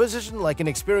conveyors are positioned like an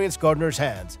experienced gardener's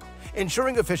hands,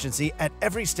 ensuring efficiency at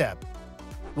every step.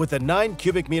 With a 9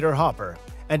 cubic meter hopper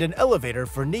and an elevator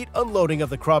for neat unloading of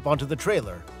the crop onto the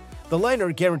trailer, the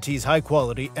liner guarantees high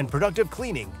quality and productive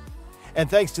cleaning. And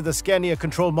thanks to the Scania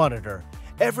control monitor,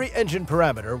 every engine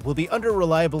parameter will be under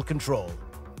reliable control.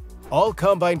 All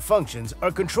combine functions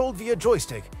are controlled via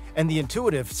joystick and the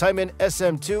intuitive Simon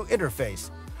SM2 interface,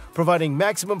 providing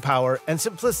maximum power and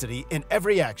simplicity in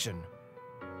every action.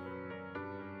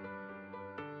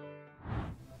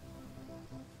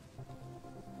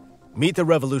 Meet the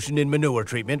revolution in manure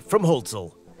treatment from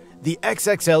Holzel, the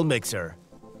XXL mixer.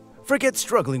 Forget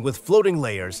struggling with floating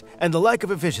layers and the lack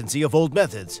of efficiency of old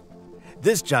methods.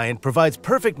 This giant provides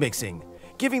perfect mixing,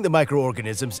 giving the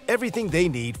microorganisms everything they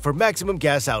need for maximum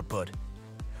gas output.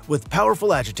 With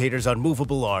powerful agitators on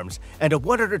movable arms and a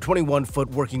 121-foot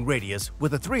working radius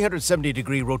with a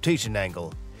 370-degree rotation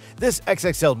angle, this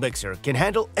XXL mixer can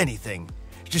handle anything,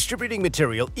 distributing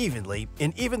material evenly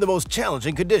in even the most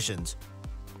challenging conditions.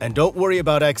 And don't worry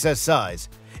about excess size.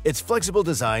 Its flexible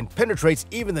design penetrates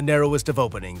even the narrowest of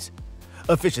openings.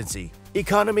 Efficiency,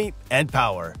 economy, and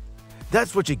power.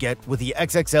 That's what you get with the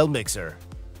XXL mixer.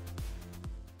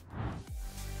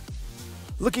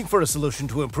 Looking for a solution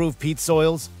to improve peat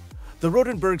soils? The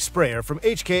Rodenberg sprayer from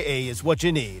HKA is what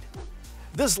you need.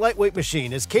 This lightweight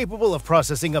machine is capable of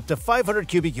processing up to 500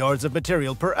 cubic yards of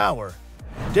material per hour,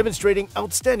 demonstrating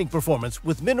outstanding performance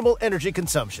with minimal energy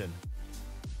consumption.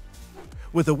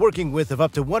 With a working width of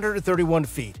up to 131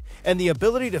 feet and the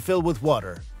ability to fill with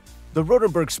water, the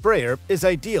Rodenberg sprayer is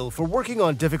ideal for working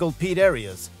on difficult peat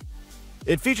areas.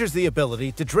 It features the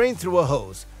ability to drain through a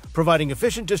hose, providing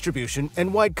efficient distribution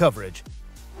and wide coverage,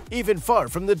 even far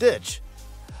from the ditch.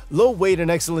 Low weight and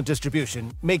excellent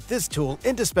distribution make this tool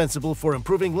indispensable for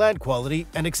improving land quality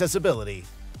and accessibility.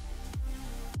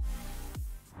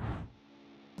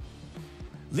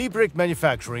 Liebrick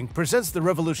Manufacturing presents the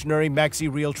revolutionary Maxi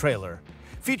Reel trailer,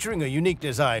 featuring a unique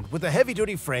design with a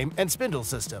heavy-duty frame and spindle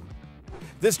system.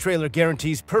 This trailer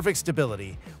guarantees perfect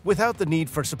stability without the need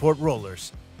for support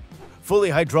rollers.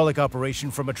 Fully hydraulic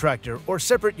operation from a tractor or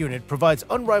separate unit provides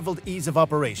unrivaled ease of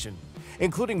operation,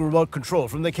 including remote control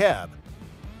from the cab.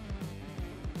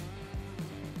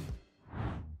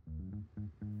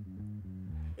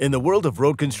 In the world of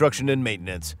road construction and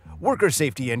maintenance, worker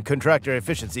safety and contractor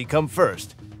efficiency come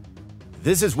first.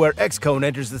 This is where X-Cone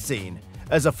enters the scene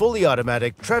as a fully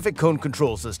automatic traffic cone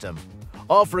control system,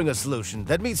 offering a solution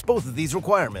that meets both of these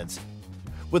requirements.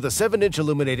 With a 7-inch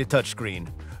illuminated touchscreen,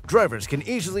 drivers can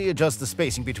easily adjust the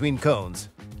spacing between cones,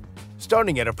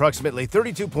 starting at approximately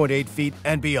 32.8 feet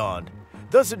and beyond,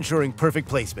 thus ensuring perfect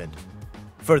placement.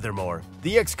 Furthermore,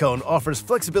 the X-Cone offers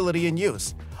flexibility in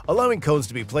use, allowing cones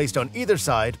to be placed on either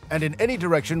side and in any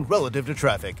direction relative to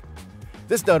traffic.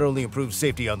 This not only improves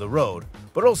safety on the road,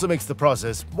 but also makes the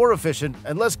process more efficient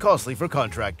and less costly for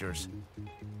contractors.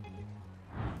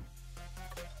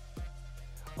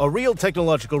 A real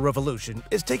technological revolution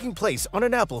is taking place on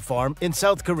an apple farm in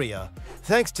South Korea,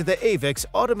 thanks to the AVIX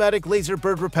automatic laser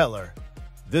bird repeller.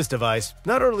 This device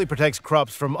not only protects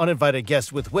crops from uninvited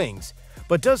guests with wings,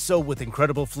 but does so with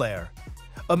incredible flair.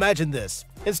 Imagine this: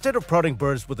 instead of prodding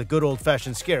birds with a good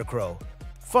old-fashioned scarecrow,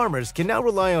 farmers can now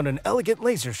rely on an elegant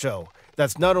laser show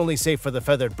that's not only safe for the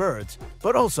feathered birds,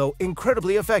 but also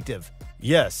incredibly effective.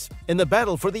 Yes, in the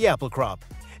battle for the apple crop,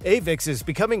 AVIX is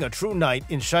becoming a true knight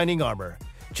in shining armor,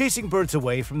 chasing birds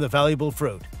away from the valuable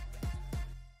fruit.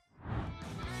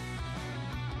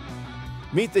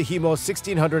 Meet the Hemo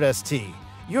 1600 ST,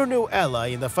 your new ally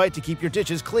in the fight to keep your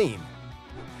ditches clean.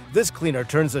 This cleaner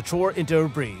turns a chore into a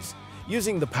breeze,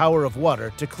 using the power of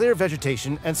water to clear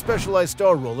vegetation and specialized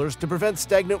star rollers to prevent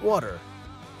stagnant water.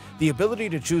 The ability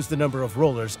to choose the number of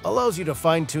rollers allows you to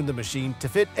fine-tune the machine to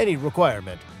fit any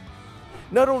requirement.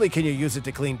 Not only can you use it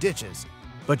to clean ditches,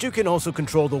 but you can also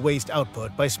control the waste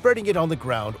output by spreading it on the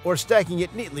ground or stacking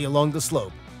it neatly along the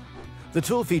slope. The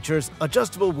tool features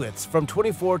adjustable widths from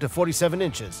 24 to 47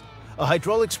 inches, a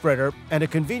hydraulic spreader, and a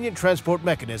convenient transport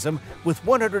mechanism with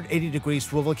 180-degree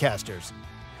swivel casters.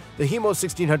 The Hemo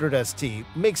 1600 ST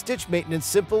makes ditch maintenance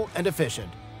simple and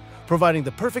efficient, providing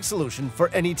the perfect solution for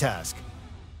any task.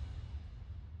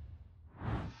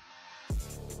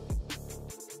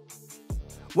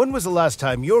 When was the last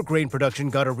time your grain production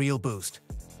got a real boost?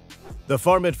 The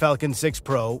Farmit Falcon 6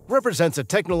 Pro represents a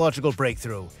technological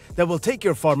breakthrough that will take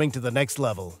your farming to the next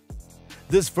level.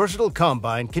 This versatile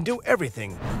combine can do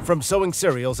everything from sowing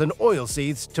cereals and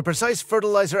oilseeds to precise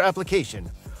fertilizer application,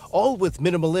 all with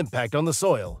minimal impact on the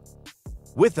soil.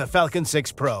 With the Falcon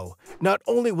 6 Pro, not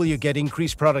only will you get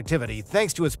increased productivity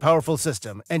thanks to its powerful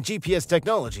system and GPS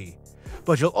technology,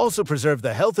 but you'll also preserve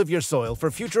the health of your soil for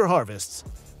future harvests.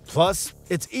 Plus,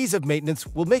 its ease of maintenance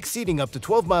will make seeding up to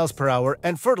 12 miles per hour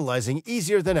and fertilizing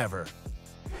easier than ever.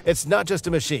 It's not just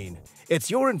a machine,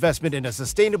 it's your investment in a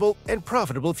sustainable and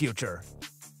profitable future.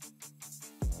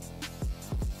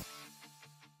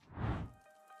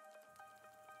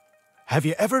 Have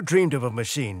you ever dreamed of a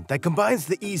machine that combines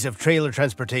the ease of trailer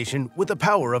transportation with the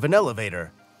power of an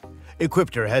elevator?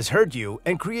 Equipter has heard you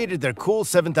and created their cool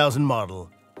 7000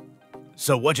 model.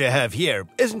 So what you have here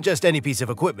isn't just any piece of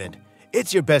equipment,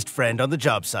 it's your best friend on the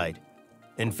job site.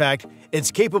 In fact,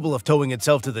 it's capable of towing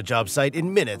itself to the job site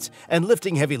in minutes and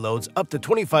lifting heavy loads up to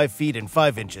 25 feet and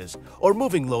 5 inches, or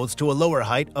moving loads to a lower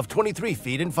height of 23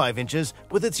 feet and 5 inches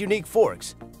with its unique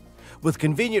forks. With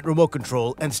convenient remote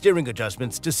control and steering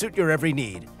adjustments to suit your every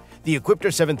need, the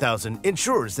Equipter 7000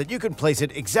 ensures that you can place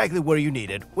it exactly where you need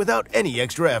it without any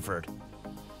extra effort.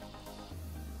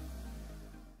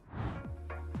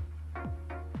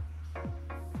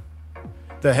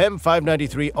 The HEM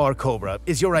 593R Cobra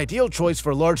is your ideal choice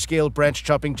for large-scale branch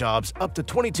chopping jobs up to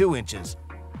 22 inches.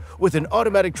 With an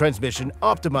automatic transmission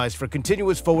optimized for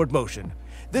continuous forward motion,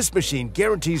 this machine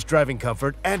guarantees driving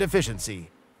comfort and efficiency.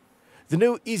 The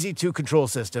new Easy 2 control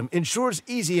system ensures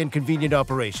easy and convenient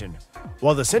operation,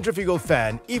 while the centrifugal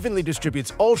fan evenly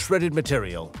distributes all shredded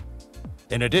material.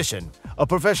 In addition, a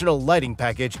professional lighting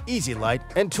package, Easy Light,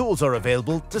 and tools are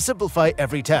available to simplify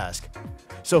every task.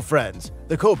 So friends,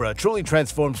 the Cobra truly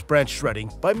transforms branch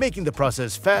shredding by making the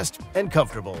process fast and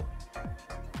comfortable.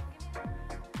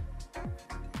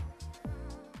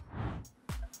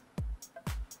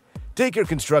 Take your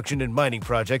construction and mining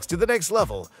projects to the next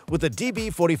level with the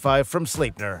DB45 from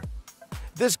Sleipner.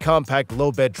 This compact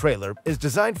low-bed trailer is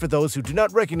designed for those who do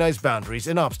not recognize boundaries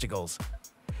and obstacles.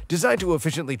 Designed to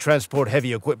efficiently transport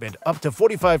heavy equipment up to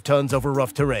 45 tons over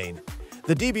rough terrain,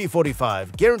 the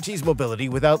DB45 guarantees mobility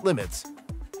without limits.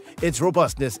 Its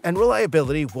robustness and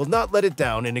reliability will not let it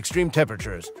down in extreme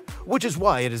temperatures, which is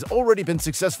why it has already been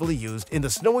successfully used in the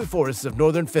snowy forests of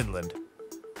northern Finland.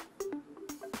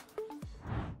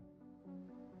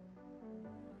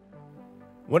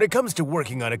 When it comes to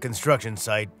working on a construction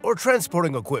site or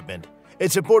transporting equipment,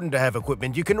 it's important to have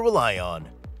equipment you can rely on.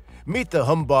 Meet the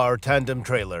Humbar Tandem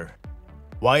Trailer.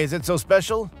 Why is it so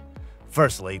special?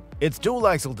 Firstly, its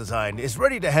dual-axle design is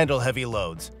ready to handle heavy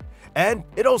loads. And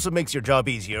it also makes your job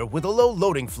easier with a low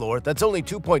loading floor that's only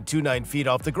 2.29 feet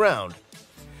off the ground.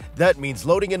 That means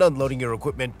loading and unloading your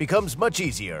equipment becomes much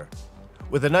easier.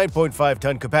 With a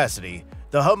 9.5-ton capacity,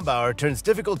 the Humbar turns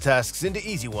difficult tasks into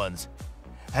easy ones.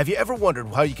 Have you ever wondered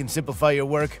how you can simplify your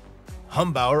work?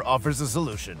 Humbar offers a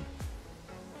solution.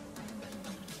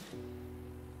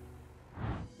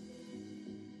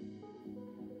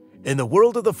 In the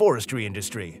world of the forestry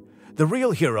industry, the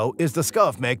real hero is the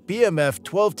Skavmek BMF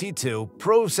 12T2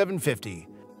 Pro 750,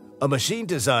 a machine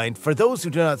designed for those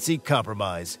who do not seek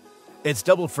compromise. Its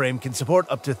double frame can support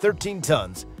up to 13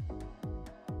 tons,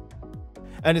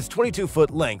 and its 22-foot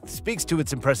length speaks to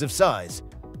its impressive size.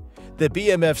 The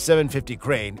BMF 750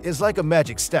 crane is like a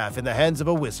magic staff in the hands of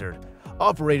a wizard,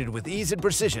 operated with ease and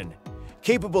precision,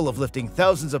 capable of lifting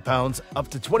thousands of pounds up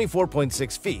to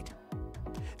 24.6 feet.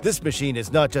 This machine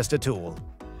is not just a tool,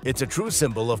 it's a true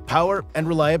symbol of power and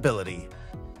reliability.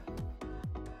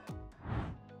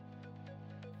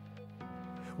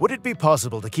 Would it be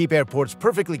possible to keep airports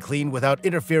perfectly clean without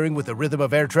interfering with the rhythm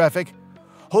of air traffic?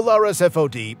 Holaris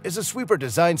FOD is a sweeper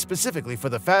designed specifically for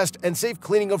the fast and safe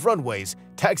cleaning of runways,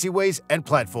 taxiways, and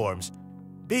platforms.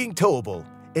 Being towable,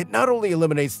 it not only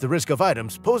eliminates the risk of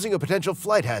items posing a potential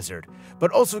flight hazard,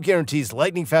 but also guarantees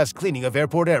lightning-fast cleaning of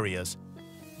airport areas.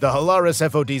 The Holaris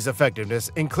FOD's effectiveness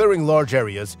in clearing large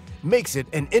areas makes it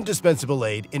an indispensable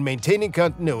aid in maintaining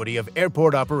continuity of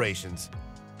airport operations.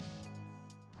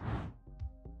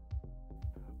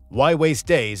 Why waste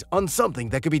days on something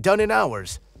that could be done in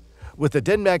hours? With the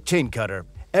Denmark chain cutter,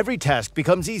 every task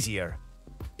becomes easier.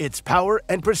 It's power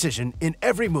and precision in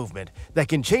every movement that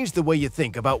can change the way you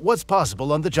think about what's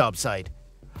possible on the job site.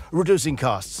 Reducing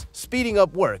costs, speeding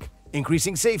up work,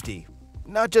 increasing safety.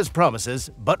 Not just promises,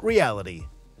 but reality.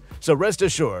 So rest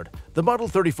assured, the Model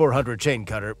 3400 chain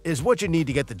cutter is what you need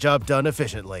to get the job done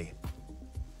efficiently.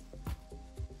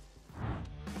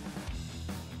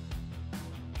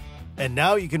 And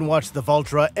now you can watch the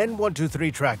Valtra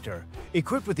N123 tractor,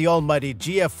 equipped with the almighty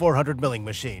GF400 milling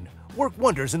machine, work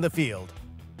wonders in the field.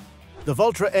 The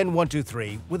Valtra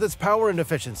N123, with its power and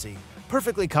efficiency,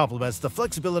 perfectly complements the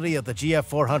flexibility of the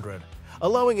GF400,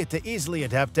 allowing it to easily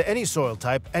adapt to any soil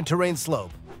type and terrain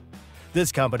slope.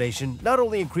 This combination not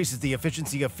only increases the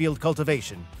efficiency of field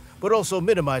cultivation, but also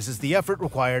minimizes the effort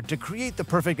required to create the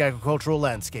perfect agricultural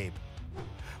landscape.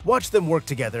 Watch them work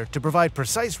together to provide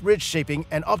precise ridge shaping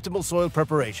and optimal soil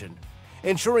preparation,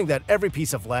 ensuring that every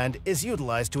piece of land is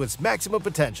utilized to its maximum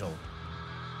potential.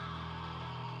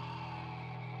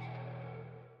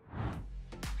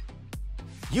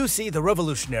 You see the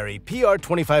revolutionary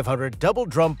PR2500 double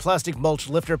drum plastic mulch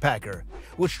lifter packer,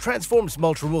 which transforms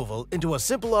mulch removal into a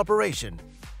simple operation.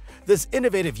 This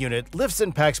innovative unit lifts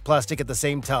and packs plastic at the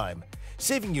same time,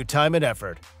 saving you time and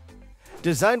effort.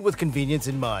 Designed with convenience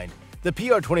in mind, the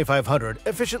PR2500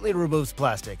 efficiently removes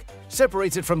plastic,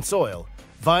 separates it from soil,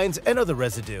 vines, and other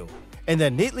residue, and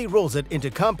then neatly rolls it into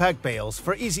compact bales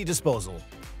for easy disposal.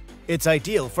 It's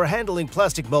ideal for handling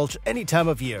plastic mulch any time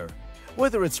of year,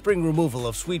 whether it's spring removal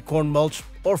of sweet corn mulch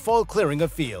or fall clearing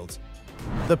of fields.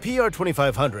 The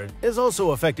PR2500 is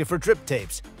also effective for drip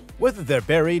tapes, whether they're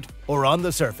buried or on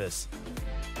the surface.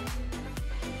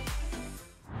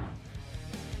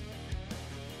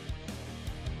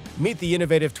 Meet the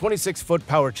innovative 26-foot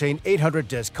PowerChain 800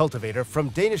 disc cultivator from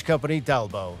Danish company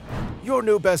Dalbo, your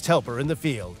new best helper in the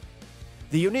field.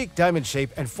 The unique diamond shape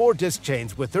and 4 disc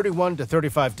chains with 31 to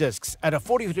 35 discs at a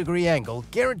 40-degree angle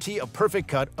guarantee a perfect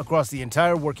cut across the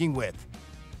entire working width.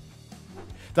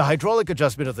 The hydraulic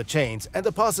adjustment of the chains and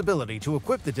the possibility to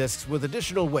equip the discs with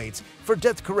additional weights for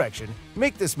depth correction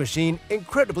make this machine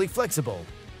incredibly flexible.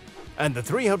 And the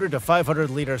 300 to 500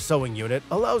 liter sowing unit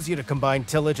allows you to combine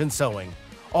tillage and sowing,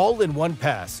 all in one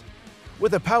pass,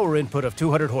 with a power input of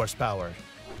 200 horsepower.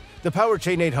 The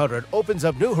PowerChain 800 opens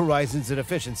up new horizons in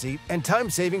efficiency and time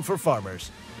saving for farmers.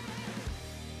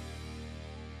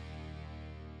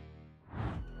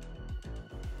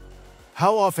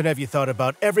 How often have you thought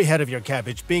about every head of your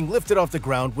cabbage being lifted off the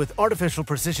ground with artificial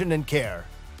precision and care?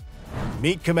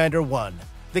 Meet Commander 1,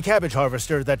 the cabbage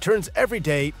harvester that turns every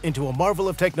day into a marvel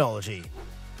of technology.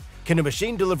 Can a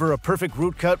machine deliver a perfect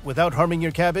root cut without harming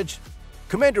your cabbage?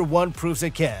 Commander 1 proves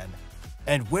it can.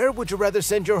 And where would you rather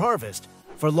send your harvest?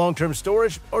 For long-term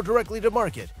storage or directly to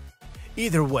market?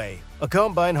 Either way, a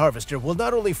combine harvester will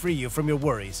not only free you from your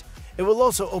worries, it will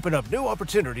also open up new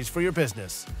opportunities for your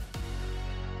business.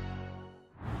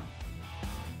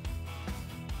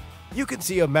 You can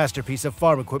see a masterpiece of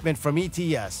farm equipment from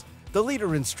ETS, the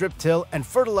leader in strip till and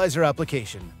fertilizer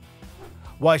application.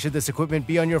 Why should this equipment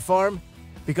be on your farm?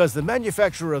 Because the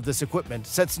manufacturer of this equipment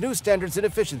sets new standards in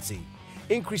efficiency,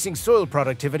 increasing soil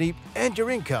productivity and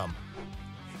your income.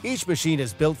 Each machine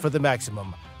is built for the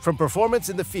maximum, from performance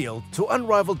in the field to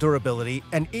unrivaled durability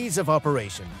and ease of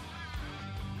operation.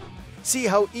 See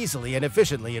how easily and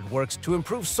efficiently it works to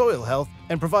improve soil health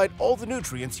and provide all the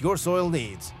nutrients your soil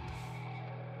needs.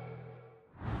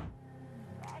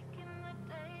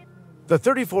 The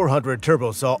 3400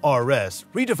 TurboSaw RS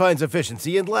redefines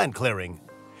efficiency in land clearing.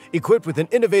 Equipped with an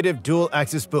innovative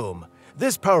dual-axis boom,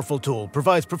 this powerful tool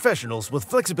provides professionals with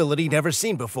flexibility never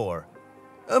seen before.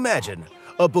 Imagine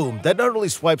a boom that not only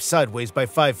swipes sideways by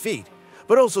 5 feet,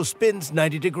 but also spins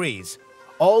 90 degrees,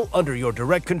 all under your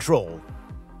direct control.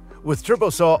 With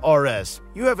TurboSaw RS,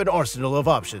 you have an arsenal of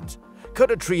options.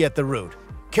 Cut a tree at the root,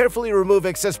 carefully remove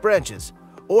excess branches,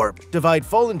 or divide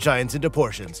fallen giants into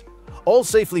portions, all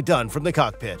safely done from the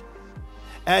cockpit.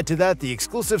 Add to that the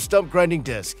exclusive stump grinding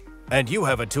disc, and you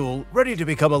have a tool ready to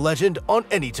become a legend on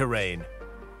any terrain.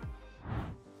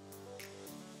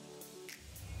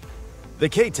 The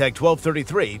K-Tech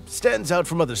 1233 stands out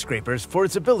from other scrapers for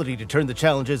its ability to turn the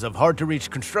challenges of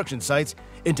hard-to-reach construction sites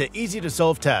into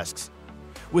easy-to-solve tasks.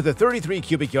 With a 33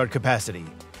 cubic yard capacity,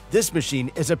 this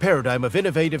machine is a paradigm of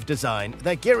innovative design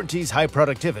that guarantees high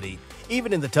productivity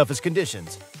even in the toughest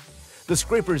conditions. The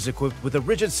scraper is equipped with a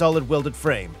rigid solid welded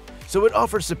frame, so it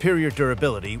offers superior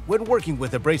durability when working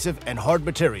with abrasive and hard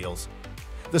materials.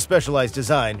 The specialized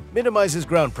design minimizes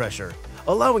ground pressure,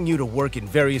 allowing you to work in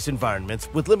various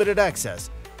environments with limited access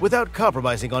without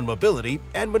compromising on mobility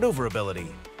and maneuverability.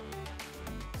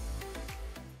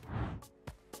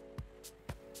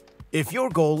 If your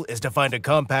goal is to find a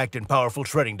compact and powerful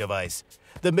shredding device,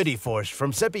 the MIDI Force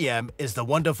from CPM is the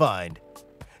one to find.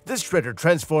 This shredder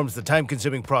transforms the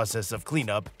time-consuming process of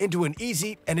cleanup into an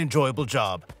easy and enjoyable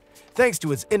job, thanks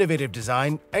to its innovative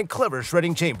design and clever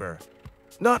shredding chamber.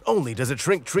 Not only does it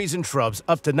shrink trees and shrubs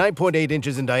up to 9.8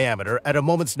 inches in diameter at a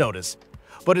moment's notice,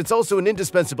 but it's also an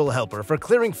indispensable helper for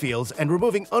clearing fields and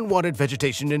removing unwanted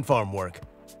vegetation in farm work.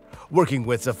 Working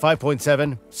widths of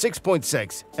 5.7,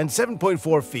 6.6, and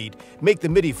 7.4 feet make the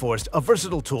MIDI Force a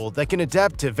versatile tool that can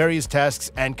adapt to various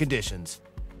tasks and conditions.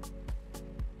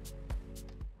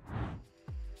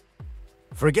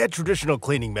 Forget traditional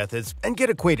cleaning methods and get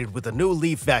acquainted with the new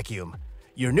Leaf Vacuum,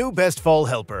 your new best fall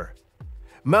helper.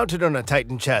 Mounted on a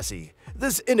Titan chassis,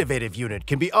 this innovative unit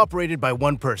can be operated by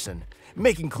one person,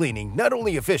 making cleaning not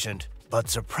only efficient, but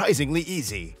surprisingly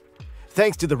easy.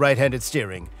 Thanks to the right-handed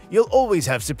steering, you'll always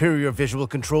have superior visual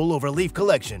control over leaf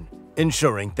collection,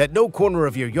 ensuring that no corner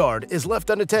of your yard is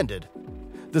left unattended.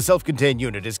 The self-contained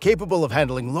unit is capable of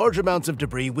handling large amounts of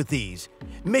debris with ease,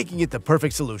 making it the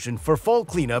perfect solution for fall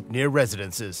cleanup near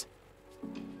residences.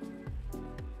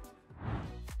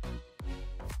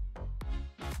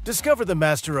 Discover the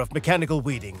master of mechanical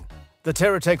weeding, the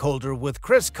TerraTech holder with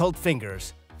crisp cult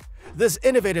fingers. This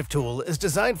innovative tool is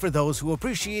designed for those who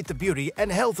appreciate the beauty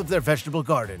and health of their vegetable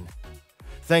garden.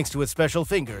 Thanks to its special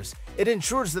fingers, it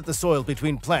ensures that the soil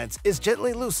between plants is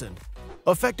gently loosened,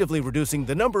 effectively reducing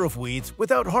the number of weeds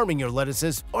without harming your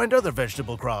lettuces and other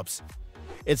vegetable crops.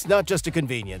 It's not just a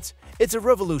convenience, it's a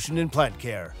revolution in plant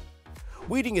care.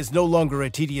 Weeding is no longer a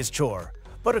tedious chore,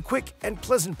 but a quick and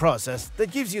pleasant process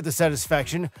that gives you the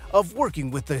satisfaction of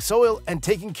working with the soil and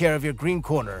taking care of your green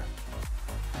corner.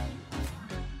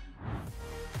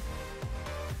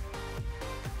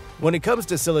 When it comes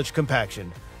to silage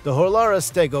compaction, the Holara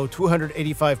Stego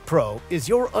 285 Pro is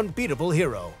your unbeatable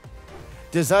hero.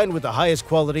 Designed with the highest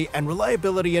quality and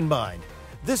reliability in mind,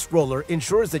 this roller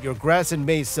ensures that your grass and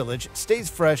maize silage stays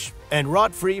fresh and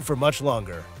rot-free for much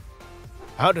longer.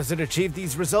 How does it achieve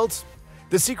these results?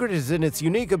 The secret is in its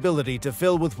unique ability to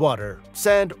fill with water,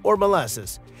 sand, or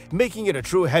molasses, making it a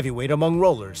true heavyweight among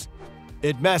rollers.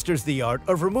 It masters the art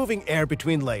of removing air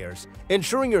between layers,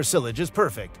 ensuring your silage is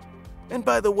perfect. And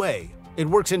by the way, it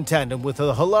works in tandem with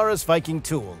the Holara's Viking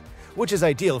tool, which is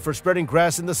ideal for spreading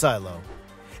grass in the silo.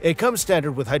 It comes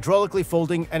standard with hydraulically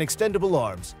folding and extendable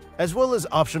arms, as well as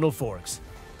optional forks.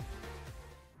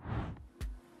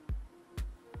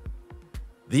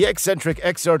 The eccentric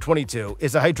XR22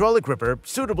 is a hydraulic ripper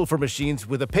suitable for machines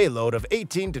with a payload of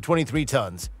 18 to 23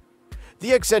 tons.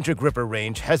 The eccentric ripper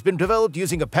range has been developed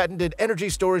using a patented energy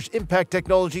storage impact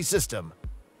technology system.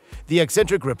 The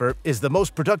eccentric ripper is the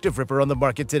most productive ripper on the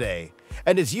market today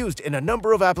and is used in a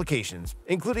number of applications,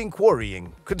 including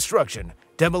quarrying, construction,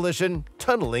 demolition,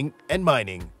 tunneling, and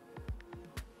mining.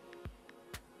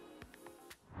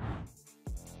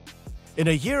 In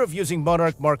a year of using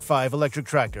Monarch Mark V electric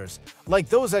tractors, like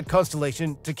those at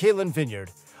Constellation to Kalen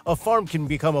Vineyard, a farm can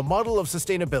become a model of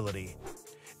sustainability.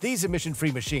 These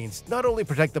emission-free machines not only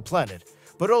protect the planet,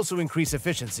 but also increase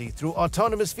efficiency through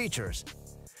autonomous features.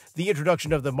 The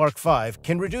introduction of the Mark V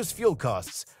can reduce fuel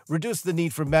costs, reduce the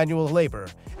need for manual labor,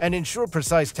 and ensure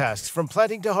precise tasks from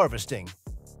planting to harvesting.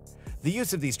 The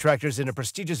use of these tractors in a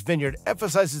prestigious vineyard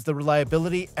emphasizes the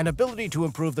reliability and ability to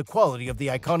improve the quality of the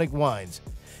iconic wines,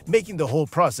 making the whole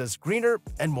process greener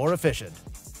and more efficient.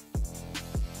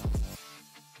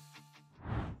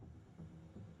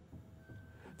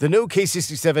 The new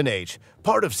K67H,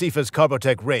 part of SIFA's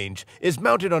Carbotech range, is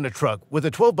mounted on a truck with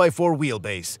a 12x4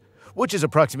 wheelbase, which is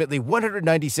approximately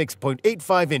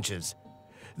 196.85 inches.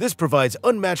 This provides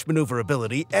unmatched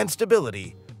maneuverability and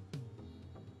stability,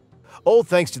 all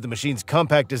thanks to the machine's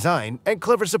compact design and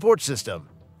clever support system.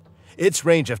 Its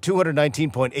range of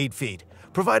 219.8 feet,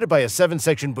 provided by a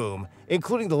 7-section boom,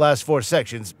 including the last 4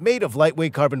 sections made of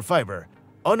lightweight carbon fiber,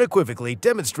 unequivocally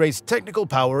demonstrates technical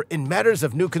power in matters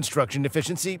of new construction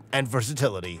efficiency and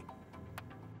versatility.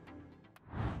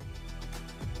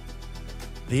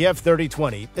 The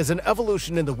F3020 is an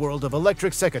evolution in the world of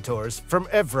electric secateurs from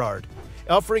Evrard,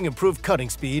 offering improved cutting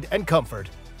speed and comfort.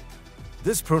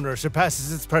 This pruner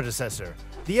surpasses its predecessor,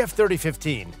 the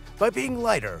F3015, by being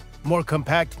lighter, more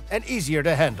compact, and easier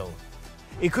to handle.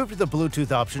 Equipped with a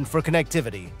Bluetooth option for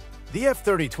connectivity, the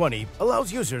F3020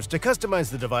 allows users to customize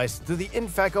the device through the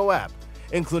Infaco app,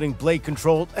 including blade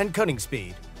control and cutting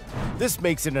speed. This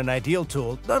makes it an ideal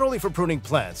tool not only for pruning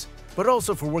plants, but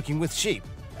also for working with sheep,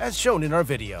 as shown in our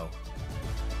video.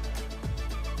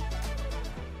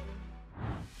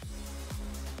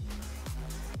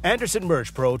 Anderson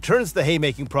Merge Pro turns the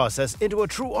haymaking process into a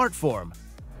true art form.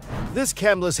 This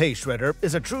camless hay shredder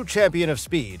is a true champion of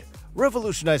speed,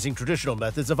 revolutionizing traditional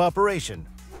methods of operation.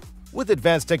 With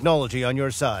advanced technology on your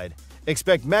side,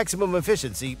 expect maximum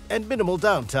efficiency and minimal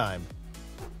downtime.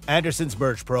 Anderson's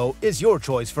Merge Pro is your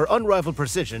choice for unrivaled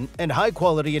precision and high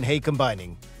quality in hay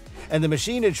combining, and the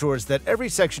machine ensures that every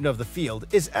section of the field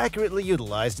is accurately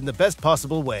utilized in the best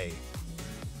possible way.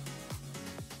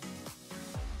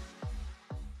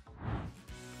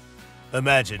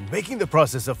 Imagine making the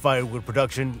process of firewood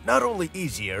production not only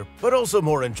easier, but also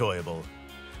more enjoyable.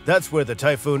 That's where the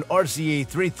Typhoon RCE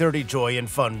 330 Joy and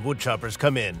Fun wood choppers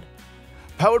come in.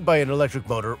 Powered by an electric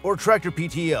motor or tractor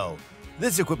PTO,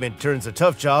 this equipment turns a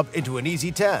tough job into an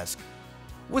easy task.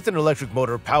 With an electric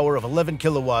motor power of 11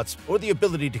 kilowatts or the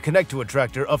ability to connect to a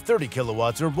tractor of 30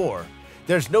 kilowatts or more,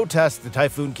 there's no task the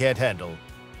Typhoon can't handle.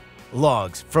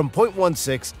 Logs from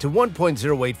 0.16 to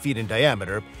 1.08 feet in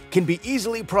diameter can be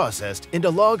easily processed into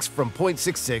logs from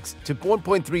 0.66 to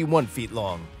 1.31 feet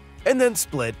long, and then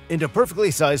split into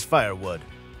perfectly sized firewood.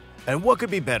 And what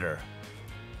could be better?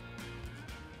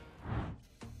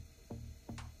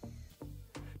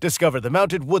 Discover the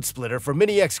mounted wood splitter for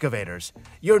mini excavators,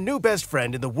 your new best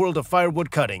friend in the world of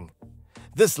firewood cutting.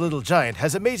 This little giant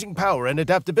has amazing power and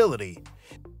adaptability,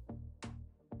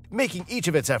 making each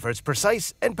of its efforts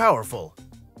precise and powerful.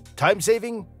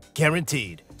 Time-saving?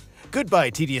 Guaranteed. Goodbye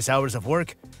tedious hours of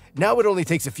work. Now it only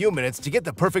takes a few minutes to get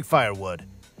the perfect firewood.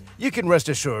 You can rest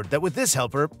assured that with this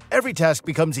helper, every task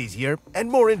becomes easier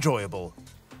and more enjoyable.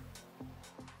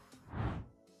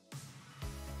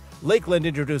 Lakeland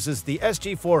introduces the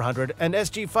SG400 and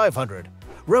SG500,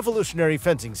 revolutionary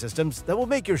fencing systems that will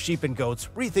make your sheep and goats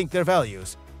rethink their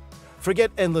values.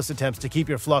 Forget endless attempts to keep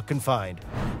your flock confined.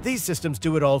 These systems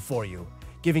do it all for you,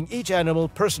 giving each animal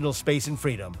personal space and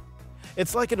freedom.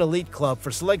 It's like an elite club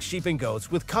for select sheep and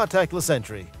goats with contactless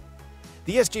entry.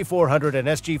 The SG400 and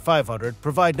SG500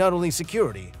 provide not only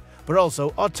security, but also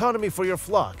autonomy for your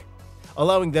flock,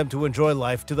 allowing them to enjoy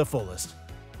life to the fullest.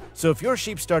 So if your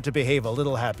sheep start to behave a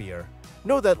little happier,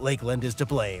 know that Lakeland is to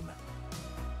blame.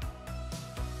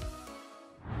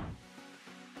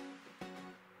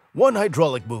 One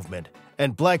hydraulic movement,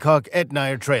 and Blackhawk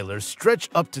Etnire trailers stretch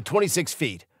up to 26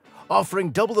 feet,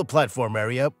 offering double the platform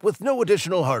area with no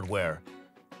additional hardware.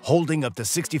 Holding up to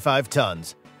 65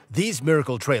 tons, these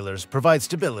miracle trailers provide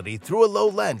stability through a low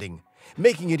landing,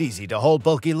 making it easy to haul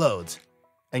bulky loads.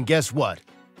 And guess what?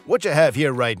 What you have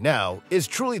here right now is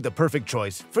truly the perfect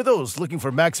choice for those looking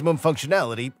for maximum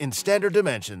functionality in standard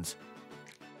dimensions.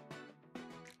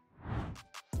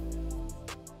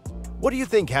 What do you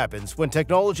think happens when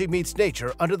technology meets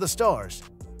nature under the stars?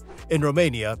 In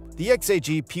Romania, the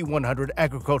XAG P100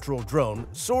 agricultural drone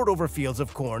soared over fields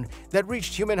of corn that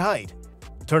reached human height,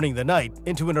 turning the night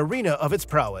into an arena of its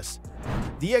prowess.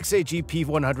 The XAG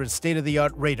P100's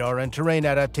state-of-the-art radar and terrain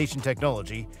adaptation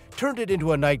technology turned it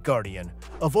into a night guardian,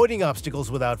 avoiding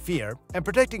obstacles without fear and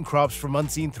protecting crops from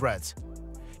unseen threats.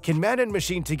 Can man and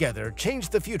machine together change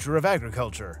the future of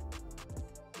agriculture?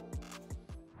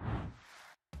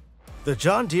 The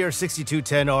John Deere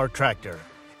 6210R tractor,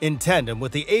 in tandem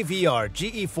with the AVR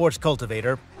GE Force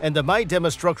cultivator and the maiden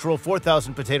structural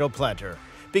 4000 potato planter,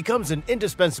 becomes an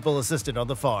indispensable assistant on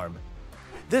the farm.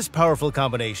 This powerful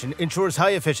combination ensures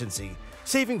high efficiency,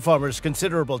 saving farmers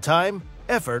considerable time,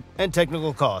 effort, and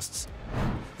technical costs.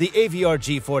 The AVR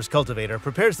GE Force cultivator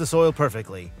prepares the soil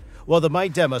perfectly, while the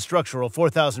maiden structural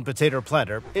 4000 potato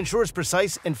planter ensures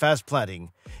precise and fast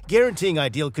planting, guaranteeing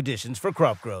ideal conditions for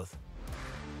crop growth.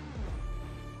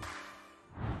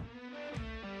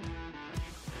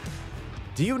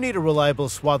 Do you need a reliable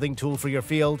swathing tool for your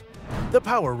field? The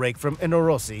power rake from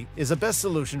Enorosi is a best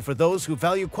solution for those who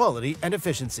value quality and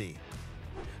efficiency.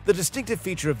 The distinctive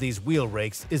feature of these wheel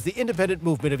rakes is the independent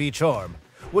movement of each arm,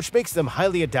 which makes them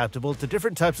highly adaptable to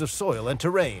different types of soil and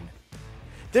terrain.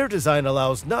 Their design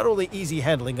allows not only easy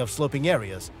handling of sloping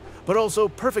areas, but also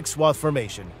perfect swath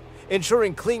formation,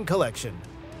 ensuring clean collection.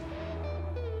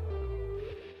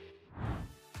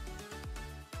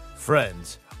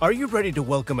 Friends, are you ready to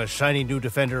welcome a shiny new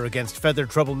defender against feathered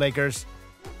troublemakers?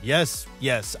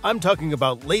 Yes, I'm talking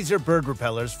about laser bird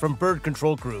repellers from Bird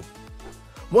Control Group.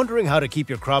 Wondering how to keep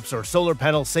your crops or solar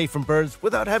panels safe from birds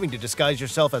without having to disguise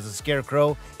yourself as a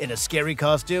scarecrow in a scary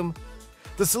costume?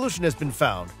 The solution has been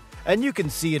found, and you can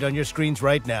see it on your screens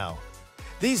right now.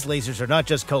 These lasers are not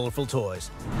just colorful toys,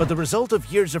 but the result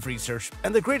of years of research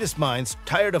and the greatest minds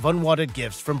tired of unwanted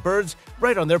gifts from birds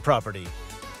right on their property.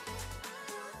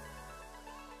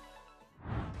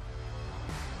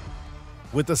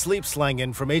 With the sleep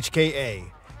slangen from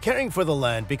HKA, caring for the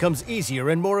land becomes easier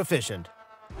and more efficient.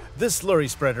 This slurry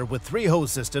spreader with 3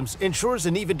 hose systems ensures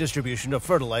an even distribution of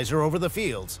fertilizer over the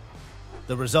fields.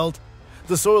 The result?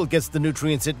 The soil gets the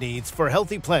nutrients it needs for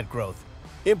healthy plant growth,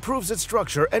 improves its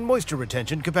structure and moisture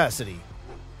retention capacity.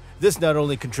 This not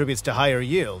only contributes to higher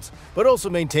yields, but also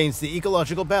maintains the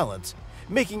ecological balance,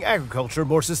 making agriculture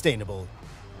more sustainable.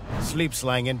 Sleep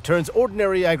slangen turns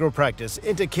ordinary agro-practice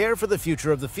into care for the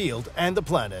future of the field and the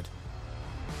planet.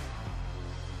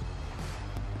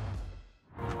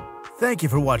 Thank you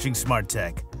for watching Smart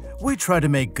Tech. We try to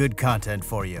make good content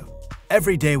for you.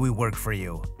 Every day we work for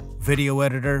you. Video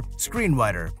editor,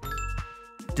 screenwriter,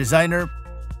 designer,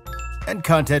 and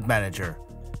content manager.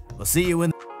 We'll see you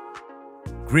in...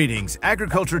 Greetings,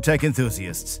 agriculture tech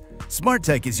enthusiasts. Smart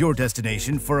Tech is your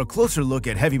destination for a closer look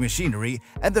at heavy machinery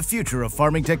and the future of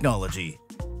farming technology.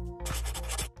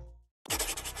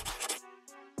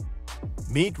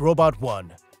 Meet Robot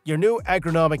One, your new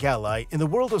agronomic ally in the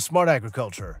world of smart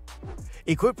agriculture.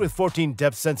 Equipped with 14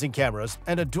 depth sensing cameras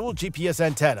and a dual GPS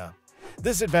antenna,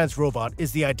 this advanced robot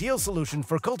is the ideal solution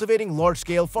for cultivating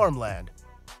large-scale farmland.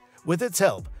 With its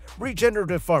help,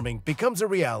 regenerative farming becomes a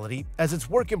reality as its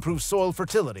work improves soil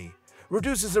fertility,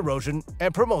 reduces erosion,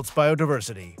 and promotes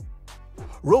biodiversity.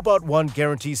 Robot One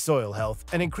guarantees soil health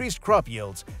and increased crop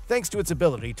yields thanks to its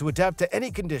ability to adapt to any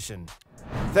condition.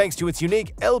 Thanks to its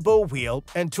unique elbow wheel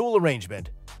and tool arrangement.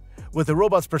 With the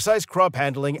robot's precise crop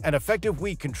handling and effective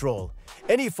weed control,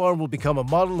 any farm will become a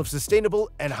model of sustainable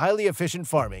and highly efficient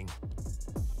farming.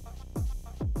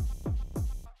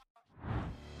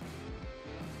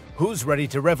 Who's ready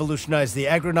to revolutionize the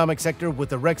agronomic sector with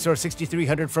the Rexor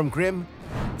 6300 from Grimm?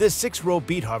 This 6-row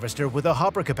beet harvester with a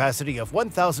hopper capacity of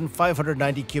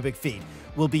 1,590 cubic feet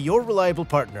will be your reliable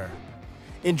partner.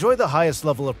 Enjoy the highest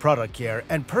level of product care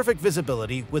and perfect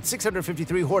visibility with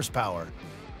 653 horsepower.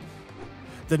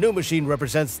 The new machine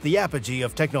represents the apogee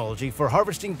of technology for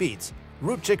harvesting beets,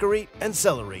 root chicory, and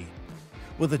celery.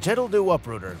 With a gentle new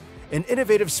uprooter, an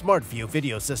innovative Smart View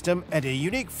video system, and a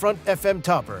unique front FM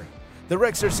topper, the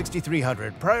Rexor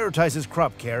 6300 prioritizes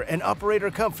crop care and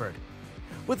operator comfort.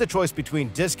 With the choice between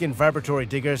disc and vibratory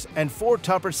diggers and 4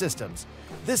 topper systems,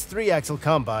 this 3-axle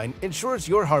combine ensures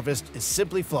your harvest is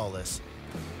simply flawless.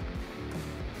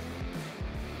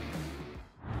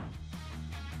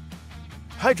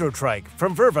 HydroTrike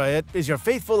from Verviet is your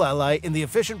faithful ally in the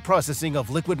efficient processing of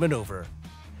liquid maneuver.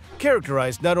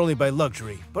 Characterized not only by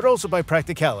luxury, but also by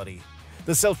practicality,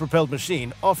 the self-propelled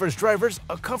machine offers drivers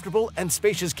a comfortable and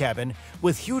spacious cabin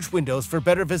with huge windows for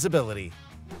better visibility.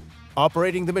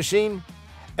 Operating the machine?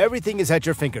 Everything is at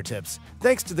your fingertips,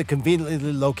 thanks to the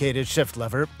conveniently located shift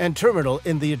lever and terminal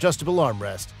in the adjustable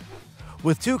armrest.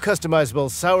 With 2 customizable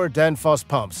Sauer Danfoss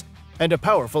pumps and a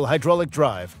powerful hydraulic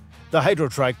drive, the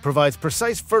HydroTrike provides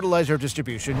precise fertilizer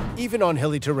distribution even on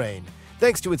hilly terrain,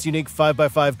 thanks to its unique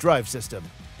 5x5 drive system.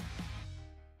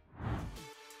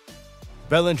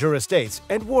 Bellinger Estates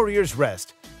and Warriors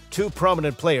Rest, 2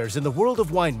 prominent players in the world of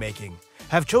winemaking,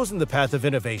 have chosen the path of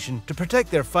innovation to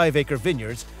protect their 5-acre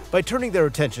vineyards by turning their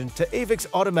attention to Avix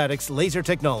Automatic's laser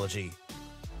technology.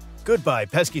 Goodbye,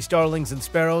 pesky starlings and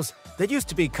sparrows that used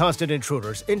to be constant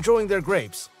intruders enjoying their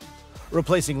grapes.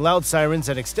 Replacing loud sirens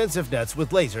and extensive nets with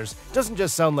lasers doesn't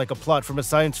just sound like a plot from a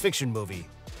science fiction movie,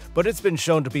 but it's been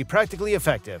shown to be practically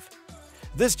effective.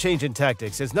 This change in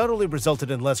tactics has not only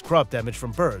resulted in less crop damage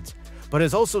from birds, but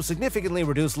has also significantly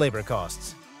reduced labor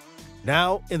costs.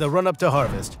 Now, in the run-up to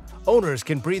harvest, owners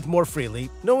can breathe more freely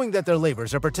knowing that their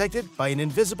labors are protected by an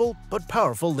invisible but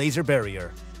powerful laser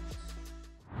barrier.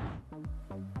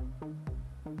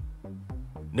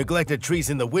 Neglected trees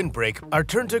in the windbreak are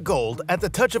turned to gold at the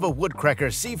touch of a Woodcracker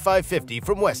C550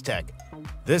 from Westech.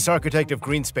 This architect of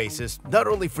green spaces not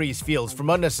only frees fields from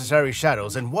unnecessary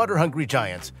shadows and water-hungry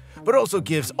giants, but also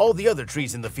gives all the other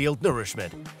trees in the field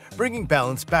nourishment, bringing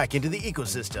balance back into the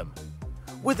ecosystem.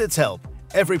 With its help,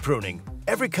 every pruning,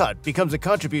 every cut becomes a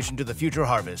contribution to the future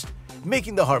harvest,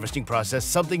 making the harvesting process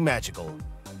something magical.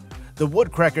 The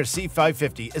Woodcracker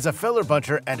C550 is a feller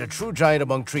buncher and a true giant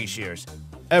among tree shears,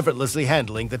 effortlessly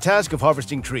handling the task of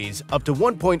harvesting trees up to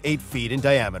 1.8 feet in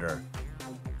diameter.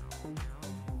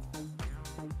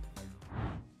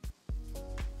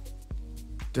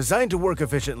 Designed to work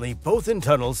efficiently both in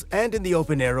tunnels and in the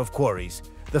open air of quarries,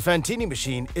 the Fantini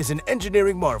machine is an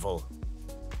engineering marvel.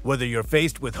 Whether you're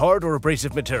faced with hard or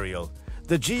abrasive material,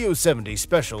 the GU70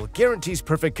 Special guarantees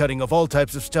perfect cutting of all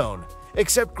types of stone,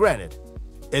 except granite.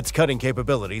 Its cutting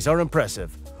capabilities are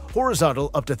impressive: horizontal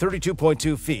up to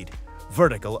 32.2 feet,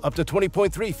 vertical up to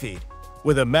 20.3 feet,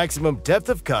 with a maximum depth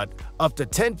of cut up to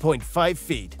 10.5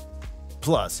 feet.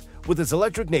 Plus, with its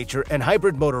electric nature and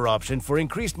hybrid motor option for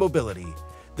increased mobility,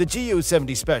 the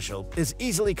GU70 Special is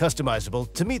easily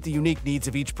customizable to meet the unique needs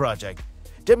of each project,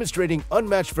 demonstrating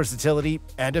unmatched versatility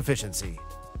and efficiency.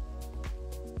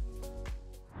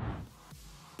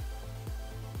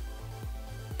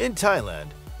 In Thailand,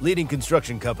 leading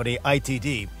construction company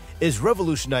ITD is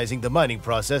revolutionizing the mining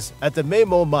process at the Mae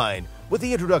Mo mine with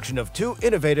the introduction of two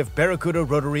innovative Barracuda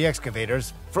rotary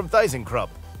excavators from ThyssenKrupp.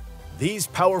 These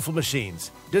powerful machines,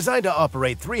 designed to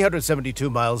operate 372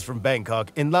 miles from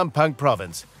Bangkok in Lampang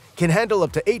province, can handle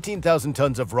up to 18,000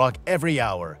 tons of rock every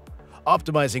hour,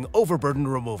 optimizing overburden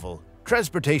removal,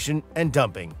 transportation, and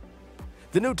dumping.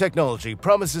 The new technology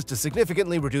promises to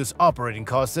significantly reduce operating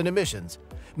costs and emissions,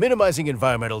 minimizing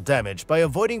environmental damage by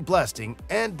avoiding blasting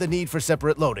and the need for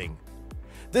separate loading.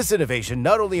 This innovation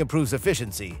not only improves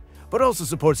efficiency, but also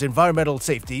supports environmental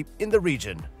safety in the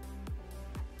region.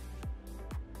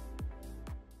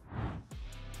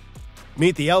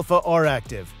 Meet the Alpha R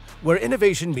Active, where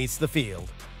innovation meets the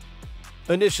field.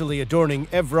 Initially adorning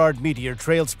Evrard Meteor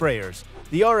trail sprayers,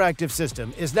 the R Active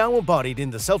system is now embodied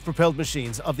in the self-propelled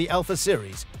machines of the Alpha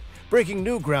series, breaking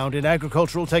new ground in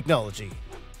agricultural technology.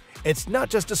 It's not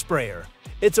just a sprayer,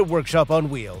 it's a workshop on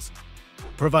wheels,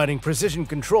 providing precision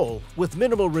control with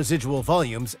minimal residual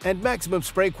volumes and maximum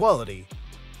spray quality.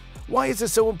 Why is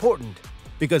this so important?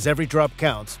 Because every drop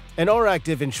counts, and R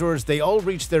Active ensures they all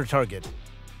reach their target.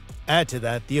 Add to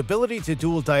that the ability to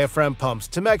dual diaphragm pumps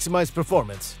to maximize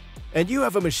performance, and you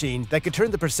have a machine that can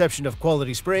turn the perception of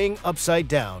quality spraying upside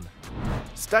down.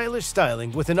 Stylish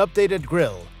styling with an updated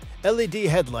grille, LED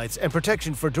headlights, and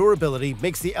protection for durability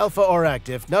makes the Alpha R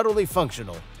Active not only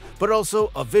functional, but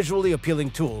also a visually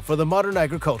appealing tool for the modern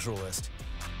agriculturalist.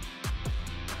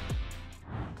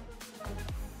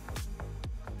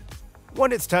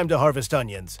 When it's time to harvest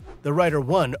onions, the Rider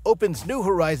 1 opens new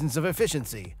horizons of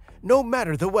efficiency, no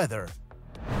matter the weather.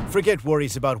 Forget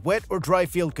worries about wet or dry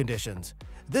field conditions.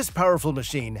 This powerful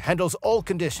machine handles all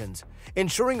conditions,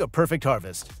 ensuring a perfect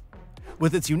harvest.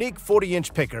 With its unique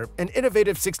 40-inch picker and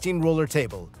innovative 16-roller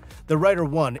table, the Rider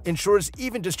 1 ensures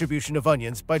even distribution of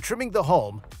onions by trimming the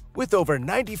haulm with over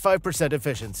 95%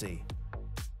 efficiency.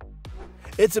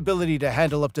 Its ability to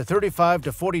handle up to 35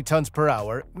 to 40 tons per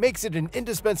hour makes it an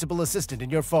indispensable assistant in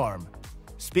your farm.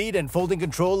 Speed and folding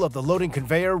control of the loading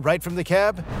conveyor right from the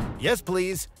cab? Yes,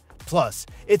 please. Plus,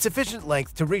 its efficient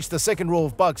length to reach the second row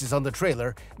of boxes on the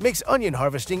trailer makes onion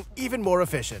harvesting even more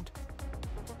efficient.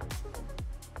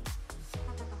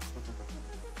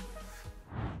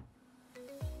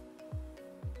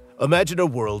 Imagine a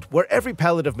world where every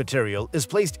pallet of material is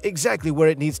placed exactly where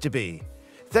it needs to be,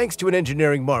 thanks to an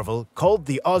engineering marvel called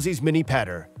the Aussie's Mini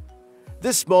Padder.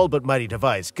 This small but mighty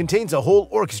device contains a whole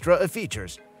orchestra of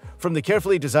features, from the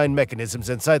carefully designed mechanisms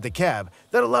inside the cab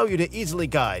that allow you to easily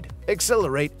guide,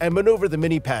 accelerate, and maneuver the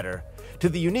Mini Padder, to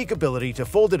the unique ability to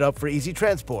fold it up for easy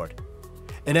transport.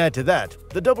 And add to that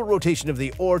the double rotation of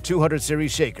the OR 200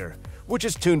 series shaker, which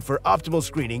is tuned for optimal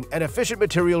screening and efficient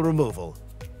material removal.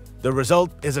 The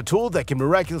result is a tool that can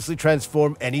miraculously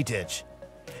transform any ditch.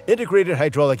 Integrated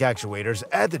hydraulic actuators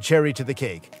add the cherry to the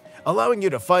cake, allowing you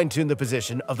to fine-tune the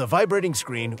position of the vibrating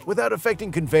screen without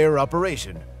affecting conveyor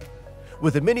operation.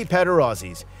 With the Mini Padder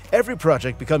Aussies, every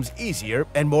project becomes easier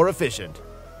and more efficient.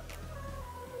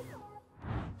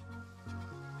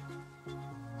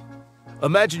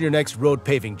 Imagine your next road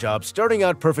paving job starting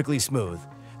out perfectly smooth,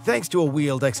 thanks to a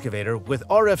wheeled excavator with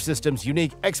RF Systems'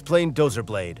 unique X-Plane dozer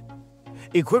blade.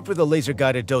 Equipped with a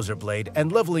laser-guided dozer blade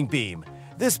and leveling beam,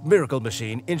 this miracle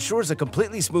machine ensures a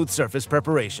completely smooth surface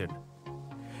preparation.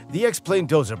 The X-Plane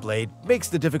dozer blade makes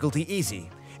the difficulty easy,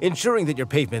 ensuring that your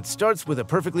pavement starts with a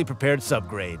perfectly prepared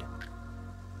subgrade.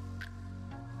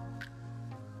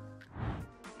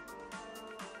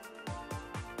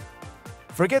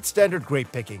 Forget standard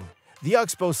grape picking. The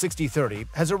Oxbow 6030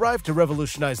 has arrived to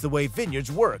revolutionize the way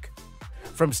vineyards work.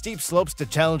 From steep slopes to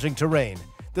challenging terrain,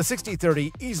 the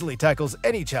 6030 easily tackles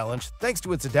any challenge thanks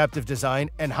to its adaptive design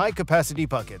and high-capacity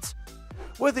buckets.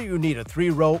 Whether you need a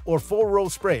 3-row or 4-row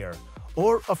sprayer,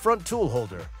 or a front tool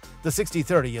holder, the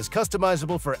 6030 is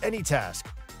customizable for any task.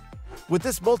 With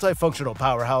this multifunctional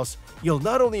powerhouse, you'll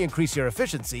not only increase your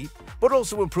efficiency, but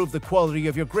also improve the quality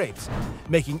of your grapes,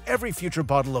 making every future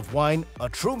bottle of wine a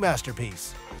true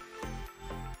masterpiece.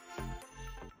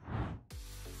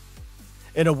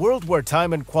 In a world where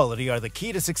time and quality are the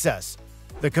key to success,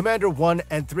 the Commander 1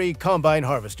 and 3 combine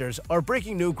harvesters are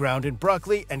breaking new ground in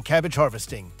broccoli and cabbage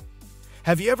harvesting.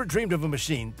 Have you ever dreamed of a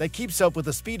machine that keeps up with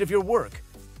the speed of your work?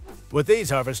 With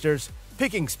these harvesters,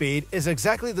 picking speed is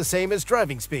exactly the same as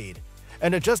driving speed,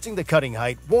 and adjusting the cutting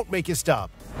height won't make you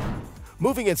stop.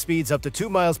 Moving at speeds up to 2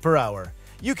 miles per hour,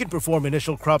 you can perform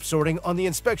initial crop sorting on the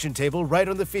inspection table right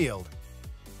on the field.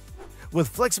 With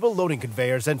flexible loading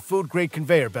conveyors and food-grade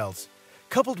conveyor belts,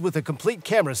 coupled with a complete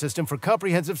camera system for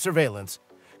comprehensive surveillance,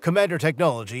 Commander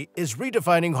technology is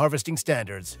redefining harvesting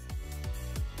standards.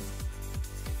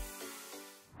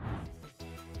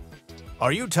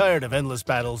 Are you tired of endless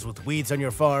battles with weeds on your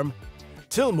farm?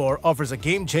 Tillmore offers a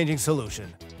game-changing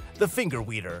solution, the Finger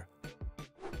Weeder.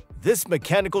 This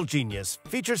mechanical genius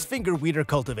features finger weeder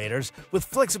cultivators with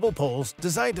flexible poles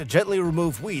designed to gently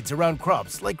remove weeds around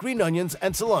crops like green onions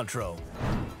and cilantro.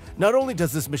 Not only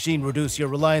does this machine reduce your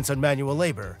reliance on manual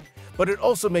labor, but it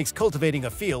also makes cultivating a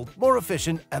field more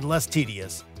efficient and less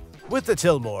tedious. With the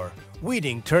Tillmore,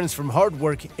 weeding turns from hard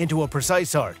work into a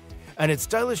precise art, and its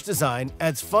stylish design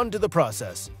adds fun to the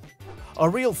process. A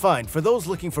real find for those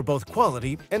looking for both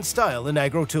quality and style in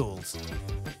agro tools.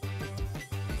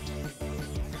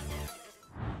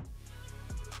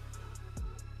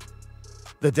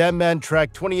 The Damman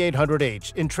Track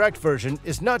 2800H in tracked version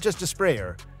is not just a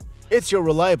sprayer, it's your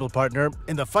reliable partner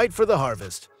in the fight for the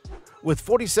harvest. With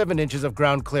 47 inches of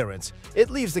ground clearance,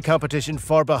 it leaves the competition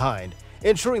far behind,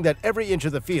 ensuring that every inch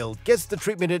of the field gets the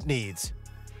treatment it needs.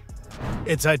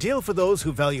 It's ideal for those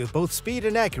who value both speed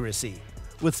and accuracy.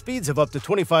 With speeds of up to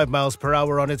 25 miles per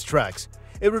hour on its tracks,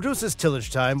 it reduces tillage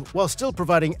time while still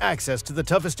providing access to the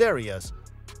toughest areas.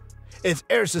 Its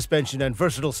air suspension and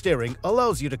versatile steering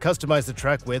allows you to customize the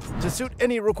track width to suit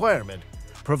any requirement,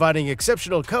 providing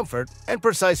exceptional comfort and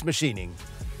precise machining.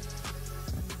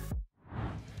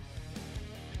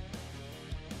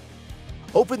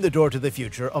 Open the door to the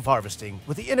future of harvesting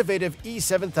with the innovative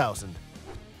E7000.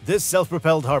 This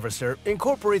self-propelled harvester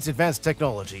incorporates advanced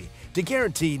technology to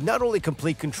guarantee not only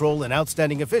complete control and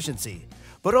outstanding efficiency,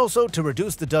 but also to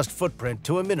reduce the dust footprint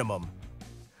to a minimum.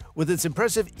 With its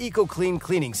impressive eco-clean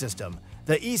cleaning system,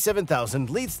 the E7000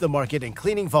 leads the market in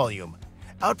cleaning volume,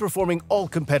 outperforming all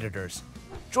competitors.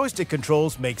 Joystick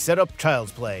controls make setup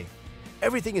child's play.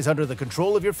 Everything is under the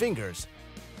control of your fingers.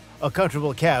 A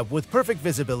comfortable cab with perfect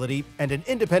visibility and an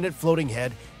independent floating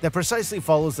head that precisely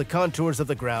follows the contours of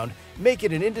the ground make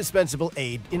it an indispensable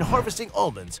aid in harvesting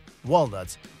almonds,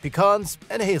 walnuts, pecans,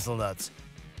 and hazelnuts.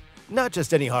 Not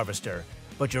just any harvester,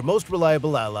 but your most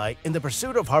reliable ally in the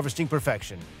pursuit of harvesting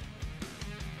perfection.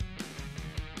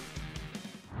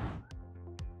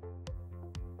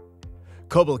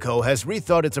 Kobelco has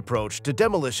rethought its approach to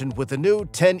demolition with the new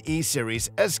 10E Series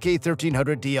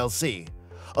SK1300 DLC,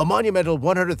 a monumental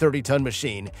 130-ton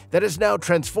machine that is now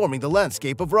transforming the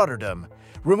landscape of Rotterdam,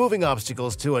 removing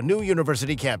obstacles to a new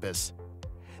university campus.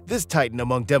 This titan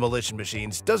among demolition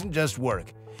machines doesn't just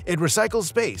work, it recycles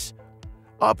space,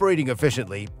 operating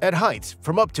efficiently at heights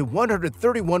from up to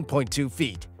 131.2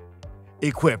 feet.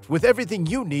 Equipped with everything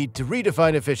you need to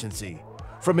redefine efficiency,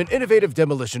 from an innovative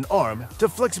demolition arm to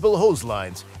flexible hose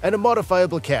lines and a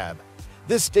modifiable cab,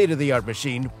 this state-of-the-art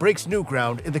machine breaks new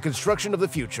ground in the construction of the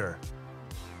future.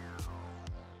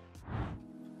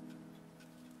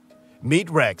 Meet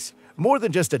Rex, more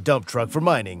than just a dump truck for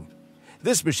mining.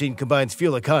 This machine combines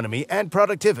fuel economy and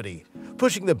productivity,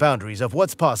 pushing the boundaries of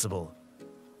what's possible.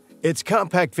 Its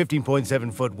compact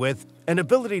 15.7-foot width and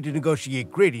ability to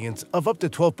negotiate gradients of up to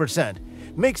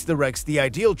 12% makes the Rex the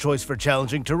ideal choice for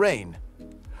challenging terrain.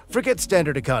 Forget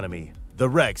standard economy. The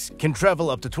Rex can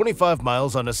travel up to 25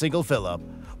 miles on a single fill-up,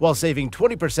 while saving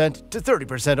 20% to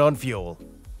 30% on fuel.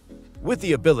 With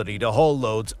the ability to haul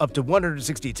loads up to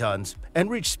 160 tons and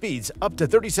reach speeds up to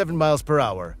 37 miles per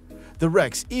hour, the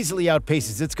Rex easily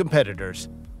outpaces its competitors.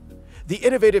 The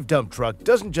innovative dump truck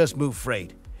doesn't just move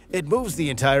freight, it moves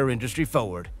the entire industry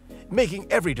forward, making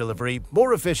every delivery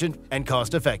more efficient and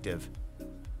cost-effective.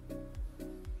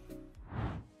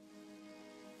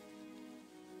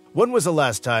 When was the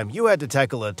last time you had to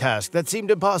tackle a task that seemed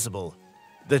impossible?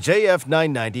 The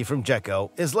JF990 from Gecko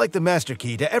is like the master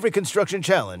key to every construction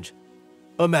challenge.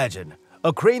 Imagine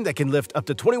a crane that can lift up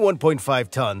to 21.5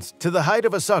 tons to the height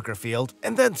of a soccer field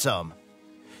and then some.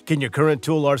 Can your current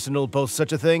tool arsenal boast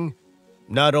such a thing?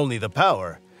 Not only the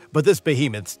power, but this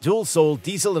behemoth's dual-sole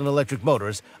diesel and electric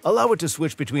motors allow it to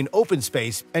switch between open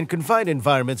space and confined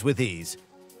environments with ease.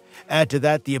 Add to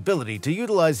that the ability to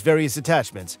utilize various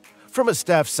attachments, from a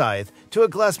staff scythe to a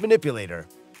glass manipulator,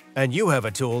 and you have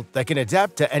a tool that can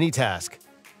adapt to any task.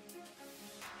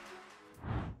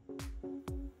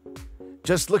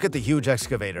 Just look at the huge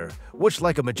excavator, which,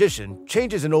 like a magician,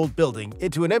 changes an old building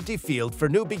into an empty field for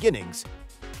new beginnings.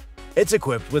 It's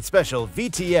equipped with special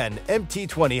VTN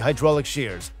MT20 hydraulic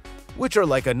shears, which are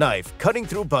like a knife cutting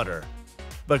through butter.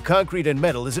 But concrete and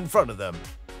metal is in front of them.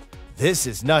 This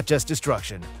is not just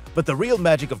destruction, but the real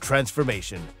magic of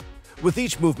transformation. With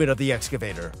each movement of the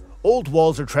excavator, old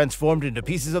walls are transformed into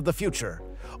pieces of the future,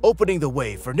 opening the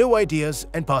way for new ideas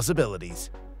and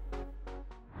possibilities.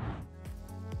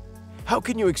 How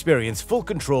can you experience full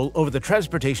control over the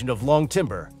transportation of long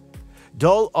timber?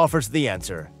 Dahl offers the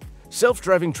answer: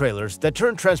 self-driving trailers that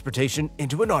turn transportation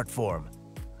into an art form.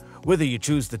 Whether you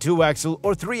choose the 2-axle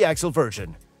or 3-axle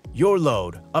version, your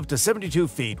load, up to 72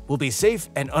 feet, will be safe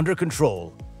and under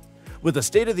control. With a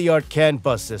state-of-the-art CAN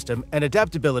bus system and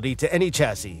adaptability to any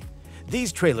chassis,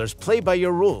 these trailers play by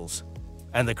your rules.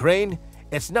 And the crane?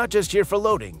 It's not just here for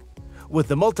loading. With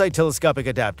the multi-telescopic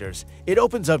adapters, it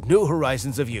opens up new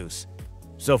horizons of use.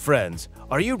 So friends,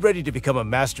 are you ready to become a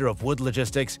master of wood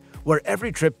logistics, where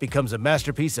every trip becomes a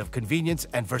masterpiece of convenience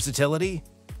and versatility?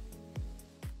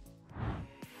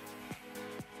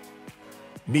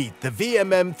 Meet the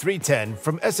VMM 310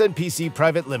 from SNPC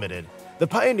Private Limited, the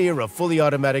pioneer of fully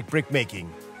automatic brick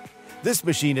making. This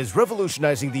machine is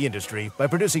revolutionizing the industry by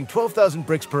producing 12,000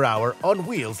 bricks per hour on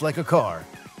wheels like a car.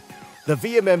 The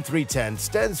VMM 310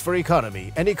 stands for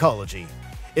economy and ecology.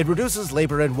 It reduces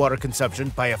labor and water consumption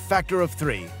by a factor of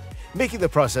 3, making the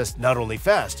process not only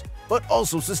fast, but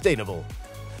also sustainable.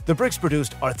 The bricks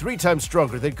produced are 3 times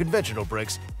stronger than conventional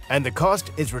bricks, and the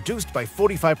cost is reduced by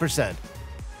 45%.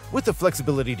 With the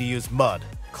flexibility to use mud,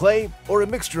 clay, or a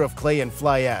mixture of clay and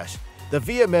fly ash, the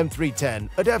VMM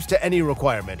 310 adapts to any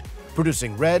requirement,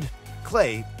 producing red,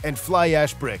 clay, and fly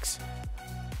ash bricks.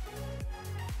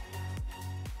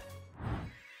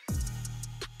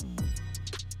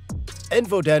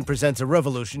 Envodan presents a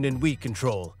revolution in weed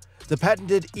control, the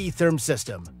patented E-Therm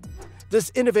system.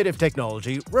 This innovative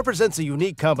technology represents a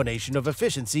unique combination of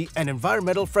efficiency and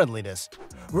environmental friendliness,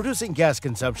 reducing gas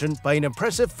consumption by an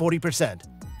impressive 40%.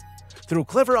 Through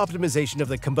clever optimization of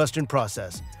the combustion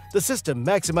process, the system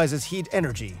maximizes heat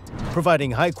energy,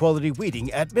 providing high-quality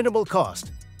weeding at minimal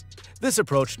cost. This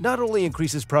approach not only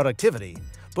increases productivity,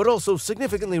 but also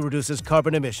significantly reduces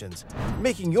carbon emissions,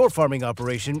 making your farming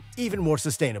operation even more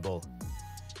sustainable.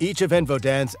 Each of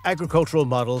Envodan's agricultural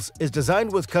models is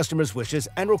designed with customers' wishes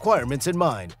and requirements in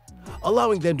mind,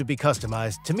 allowing them to be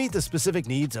customized to meet the specific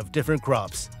needs of different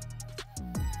crops.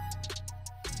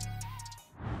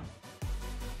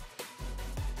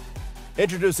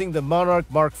 Introducing the Monarch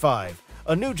Mark V,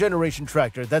 a new generation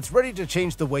tractor that's ready to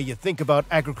change the way you think about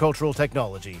agricultural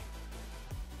technology.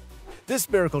 This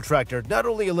miracle tractor not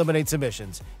only eliminates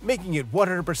emissions, making it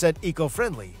 100%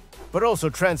 eco-friendly, but also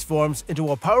transforms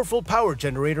into a powerful power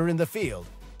generator in the field.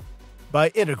 By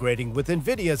integrating with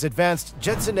NVIDIA's advanced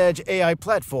Jetson Edge AI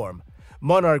platform,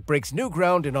 Monarch breaks new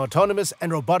ground in autonomous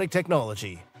and robotic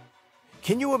technology.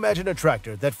 Can you imagine a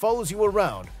tractor that follows you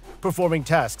around, performing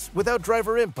tasks without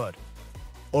driver input?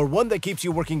 Or one that keeps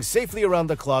you working safely around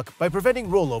the clock by preventing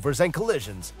rollovers and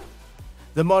collisions?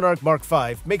 The Monarch Mark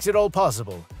V makes it all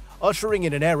possible, ushering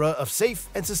in an era of safe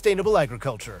and sustainable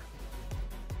agriculture.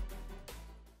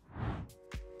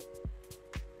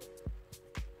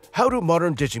 How do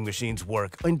modern ditching machines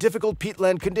work in difficult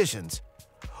peatland conditions?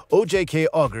 OJK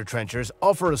auger trenchers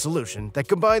offer a solution that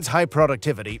combines high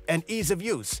productivity and ease of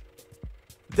use.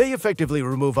 They effectively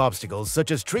remove obstacles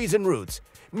such as trees and roots,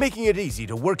 making it easy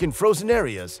to work in frozen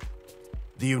areas.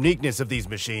 The uniqueness of these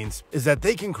machines is that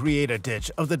they can create a ditch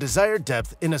of the desired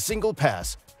depth in a single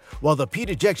pass, while the peat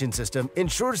ejection system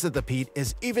ensures that the peat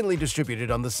is evenly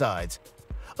distributed on the sides.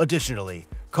 Additionally,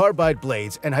 carbide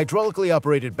blades and hydraulically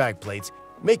operated backplates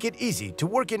make it easy to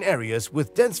work in areas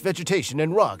with dense vegetation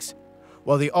and rocks,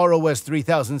 while the ROS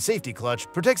 3000 safety clutch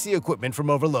protects the equipment from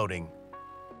overloading.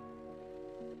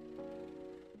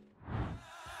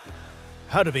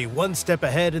 How to be one step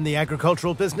ahead in the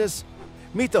agricultural business?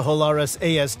 Meet the Holaris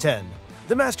AS10,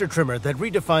 the master trimmer that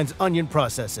redefines onion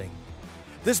processing.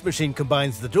 This machine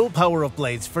combines the dual power of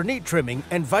blades for neat trimming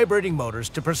and vibrating motors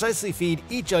to precisely feed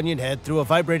each onion head through a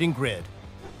vibrating grid.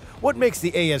 What makes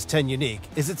the AS10 unique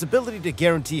is its ability to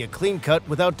guarantee a clean cut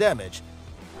without damage.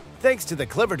 Thanks to the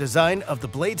clever design of the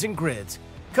blades and grids,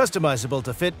 customizable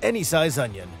to fit any size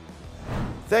onion.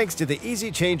 Thanks to the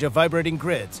easy change of vibrating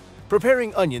grids,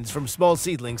 preparing onions from small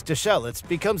seedlings to shallots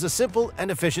becomes a simple and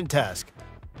efficient task.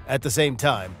 At the same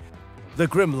time, the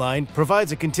Grimm line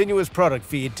provides a continuous product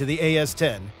feed to the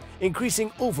AS10,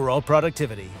 increasing overall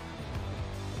productivity.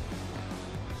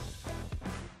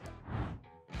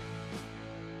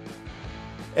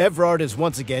 Evrard is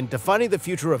once again defining the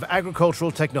future of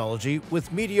agricultural technology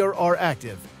with Meteor R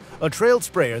Active, a trailed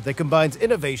sprayer that combines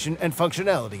innovation and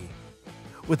functionality.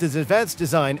 With its advanced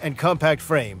design and compact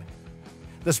frame,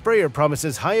 the sprayer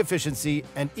promises high efficiency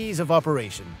and ease of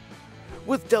operation.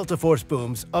 With Delta Force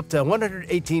booms up to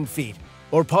 118 feet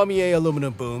or Palmier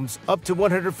aluminum booms up to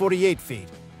 148 feet,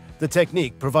 the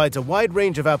technique provides a wide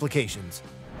range of applications.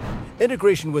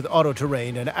 Integration with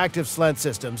auto-terrain and active slant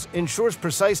systems ensures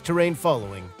precise terrain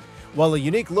following, while a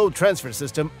unique load transfer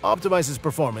system optimizes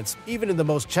performance even in the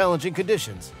most challenging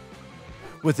conditions.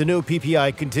 With the new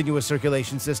PPI continuous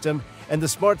circulation system and the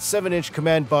smart 7-inch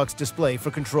command box display for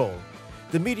control,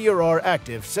 the Meteor R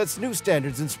Active sets new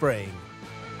standards in spraying.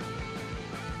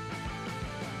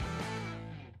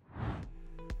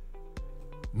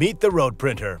 Meet the Road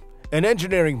Printer, an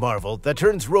engineering marvel that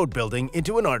turns road building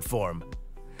into an art form.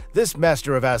 This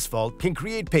master of asphalt can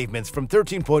create pavements from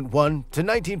 13.1 to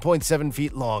 19.7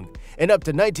 feet long and up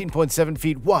to 19.7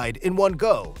 feet wide in one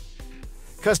go.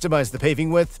 Customize the paving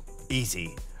width?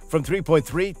 Easy. From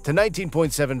 3.3 to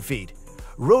 19.7 feet,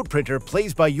 Road Printer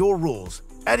plays by your rules,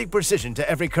 adding precision to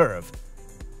every curve.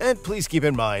 And please keep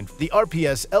in mind the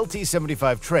RPS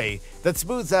LT75 tray that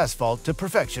smooths asphalt to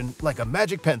perfection like a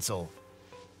magic pencil.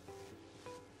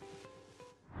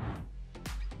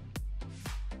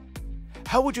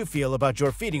 How would you feel about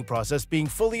your feeding process being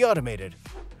fully automated?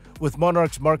 With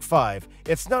Monarch's Mark V,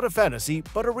 it's not a fantasy,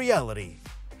 but a reality.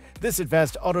 This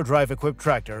advanced auto-drive equipped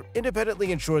tractor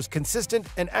independently ensures consistent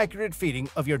and accurate feeding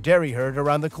of your dairy herd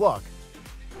around the clock.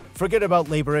 Forget about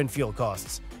labor and fuel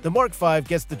costs. The Mark V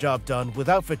gets the job done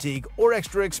without fatigue or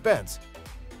extra expense.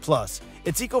 Plus,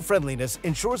 its eco-friendliness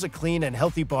ensures a clean and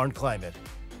healthy barn climate.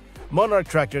 Monarch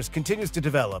Tractors continues to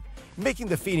develop, making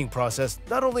the feeding process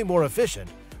not only more efficient,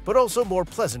 but also more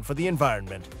pleasant for the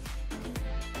environment.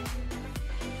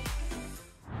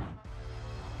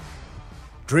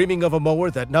 Dreaming of a mower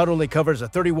that not only covers a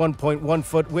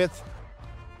 31.1-foot width,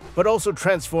 but also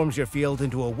transforms your field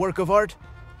into a work of art?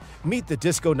 Meet the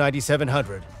Disco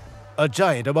 9700, a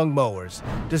giant among mowers,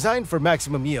 designed for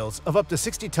maximum yields of up to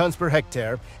 60 tons per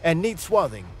hectare and neat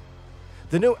swathing.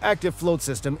 The new active float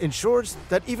system ensures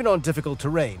that even on difficult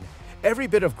terrain, every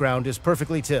bit of ground is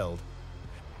perfectly tilled.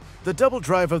 The double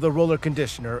drive of the roller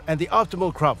conditioner and the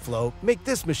optimal crop flow make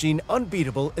this machine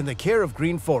unbeatable in the care of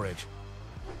green forage.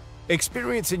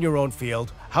 Experience in your own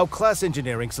field how Class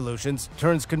Engineering Solutions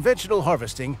turns conventional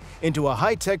harvesting into a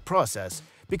high-tech process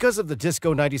because of the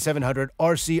Disco 9700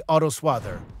 RC Auto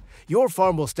Swather. Your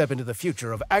farm will step into the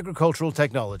future of agricultural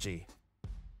technology.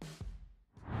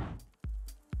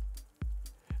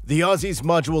 The Aussie's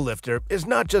Module Lifter is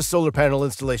not just solar panel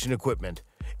installation equipment.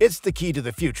 It's the key to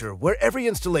the future where every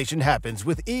installation happens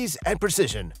with ease and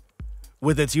precision.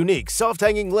 With its unique,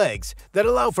 soft-hanging legs that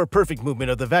allow for perfect movement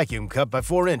of the vacuum cup by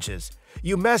 4 inches,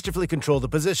 you masterfully control the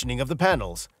positioning of the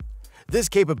panels. This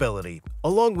capability,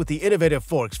 along with the innovative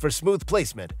forks for smooth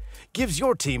placement, gives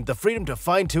your team the freedom to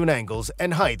fine-tune angles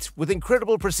and heights with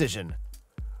incredible precision.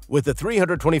 With the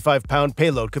 325-pound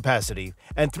payload capacity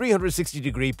and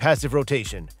 360-degree passive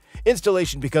rotation,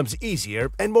 installation becomes easier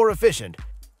and more efficient,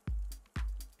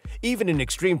 even in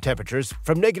extreme temperatures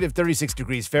from -36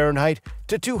 degrees Fahrenheit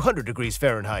to 200 degrees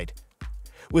Fahrenheit.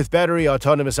 With battery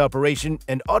autonomous operation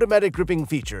and automatic gripping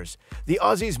features, the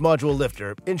Aussie's Module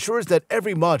Lifter ensures that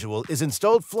every module is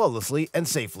installed flawlessly and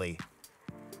safely.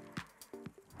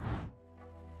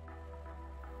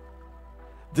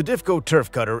 The Difco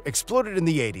Turf Cutter exploded in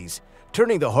the 80s,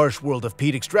 turning the harsh world of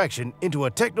peat extraction into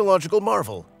a technological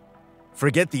marvel.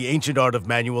 Forget the ancient art of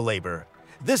manual labor.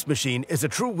 This machine is a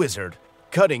true wizard,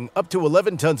 cutting up to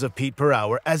 11 tons of peat per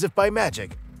hour as if by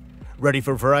magic. Ready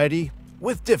for variety?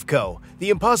 With Difco, the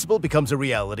impossible becomes a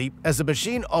reality as the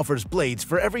machine offers blades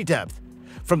for every depth,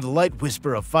 from the light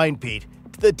whisper of fine peat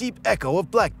to the deep echo of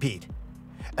black peat.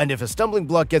 And if a stumbling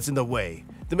block gets in the way,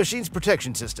 the machine's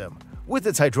protection system, with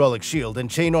its hydraulic shield and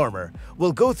chain armor,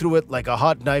 will go through it like a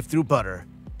hot knife through butter.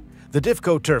 The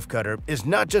Difco Turf Cutter is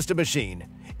not just a machine,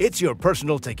 it's your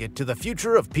personal ticket to the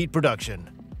future of peat production.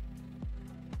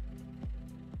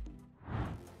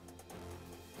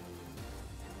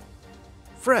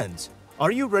 Friends, Are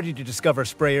you ready to discover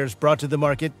sprayers brought to the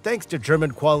market thanks to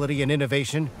German quality and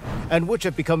innovation, and which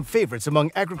have become favorites among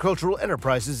agricultural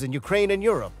enterprises in Ukraine and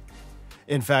Europe?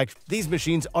 In fact, these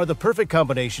machines are the perfect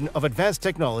combination of advanced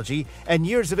technology and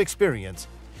years of experience,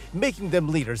 making them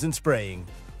leaders in spraying.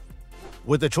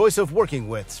 With a choice of working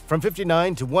widths from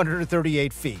 59 to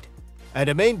 138 feet, and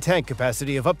a main tank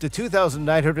capacity of up to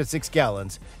 2,906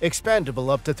 gallons,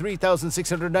 expandable up to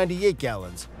 3,698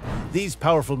 gallons. These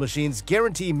powerful machines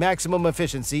guarantee maximum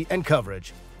efficiency and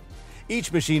coverage.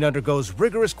 Each machine undergoes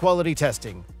rigorous quality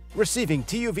testing, receiving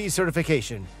TÜV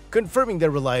certification, confirming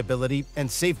their reliability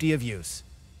and safety of use.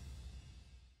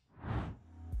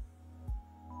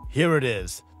 Here it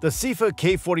is, the SIFA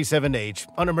K47H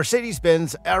on a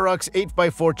Mercedes-Benz Arocs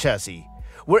 8x4 chassis,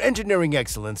 where engineering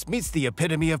excellence meets the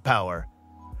epitome of power.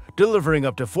 Delivering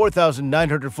up to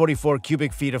 4,944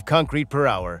 cubic feet of concrete per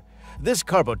hour, this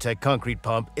Carbotech concrete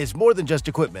pump is more than just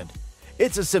equipment.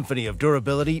 It's a symphony of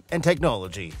durability and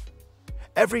technology.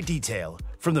 Every detail,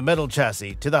 from the metal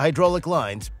chassis to the hydraulic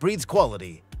lines, breathes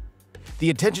quality. The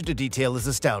attention to detail is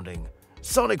astounding.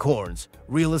 Sonic horns,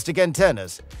 realistic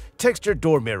antennas, textured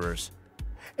door mirrors.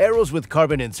 Arrows with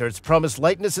carbon inserts promise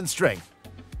lightness and strength,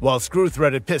 while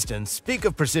screw-threaded pistons speak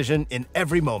of precision in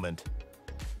every moment.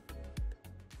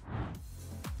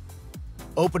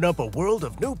 Open up a world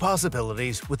of new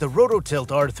possibilities with the Rototilt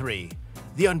R3,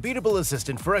 the unbeatable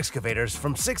assistant for excavators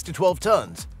from 6 to 12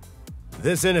 tons.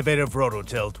 This innovative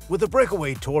Rototilt, with a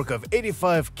breakaway torque of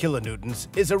 85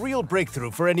 kilonewtons, is a real breakthrough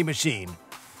for any machine.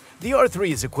 The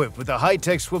R3 is equipped with a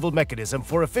high-tech swivel mechanism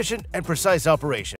for efficient and precise operation.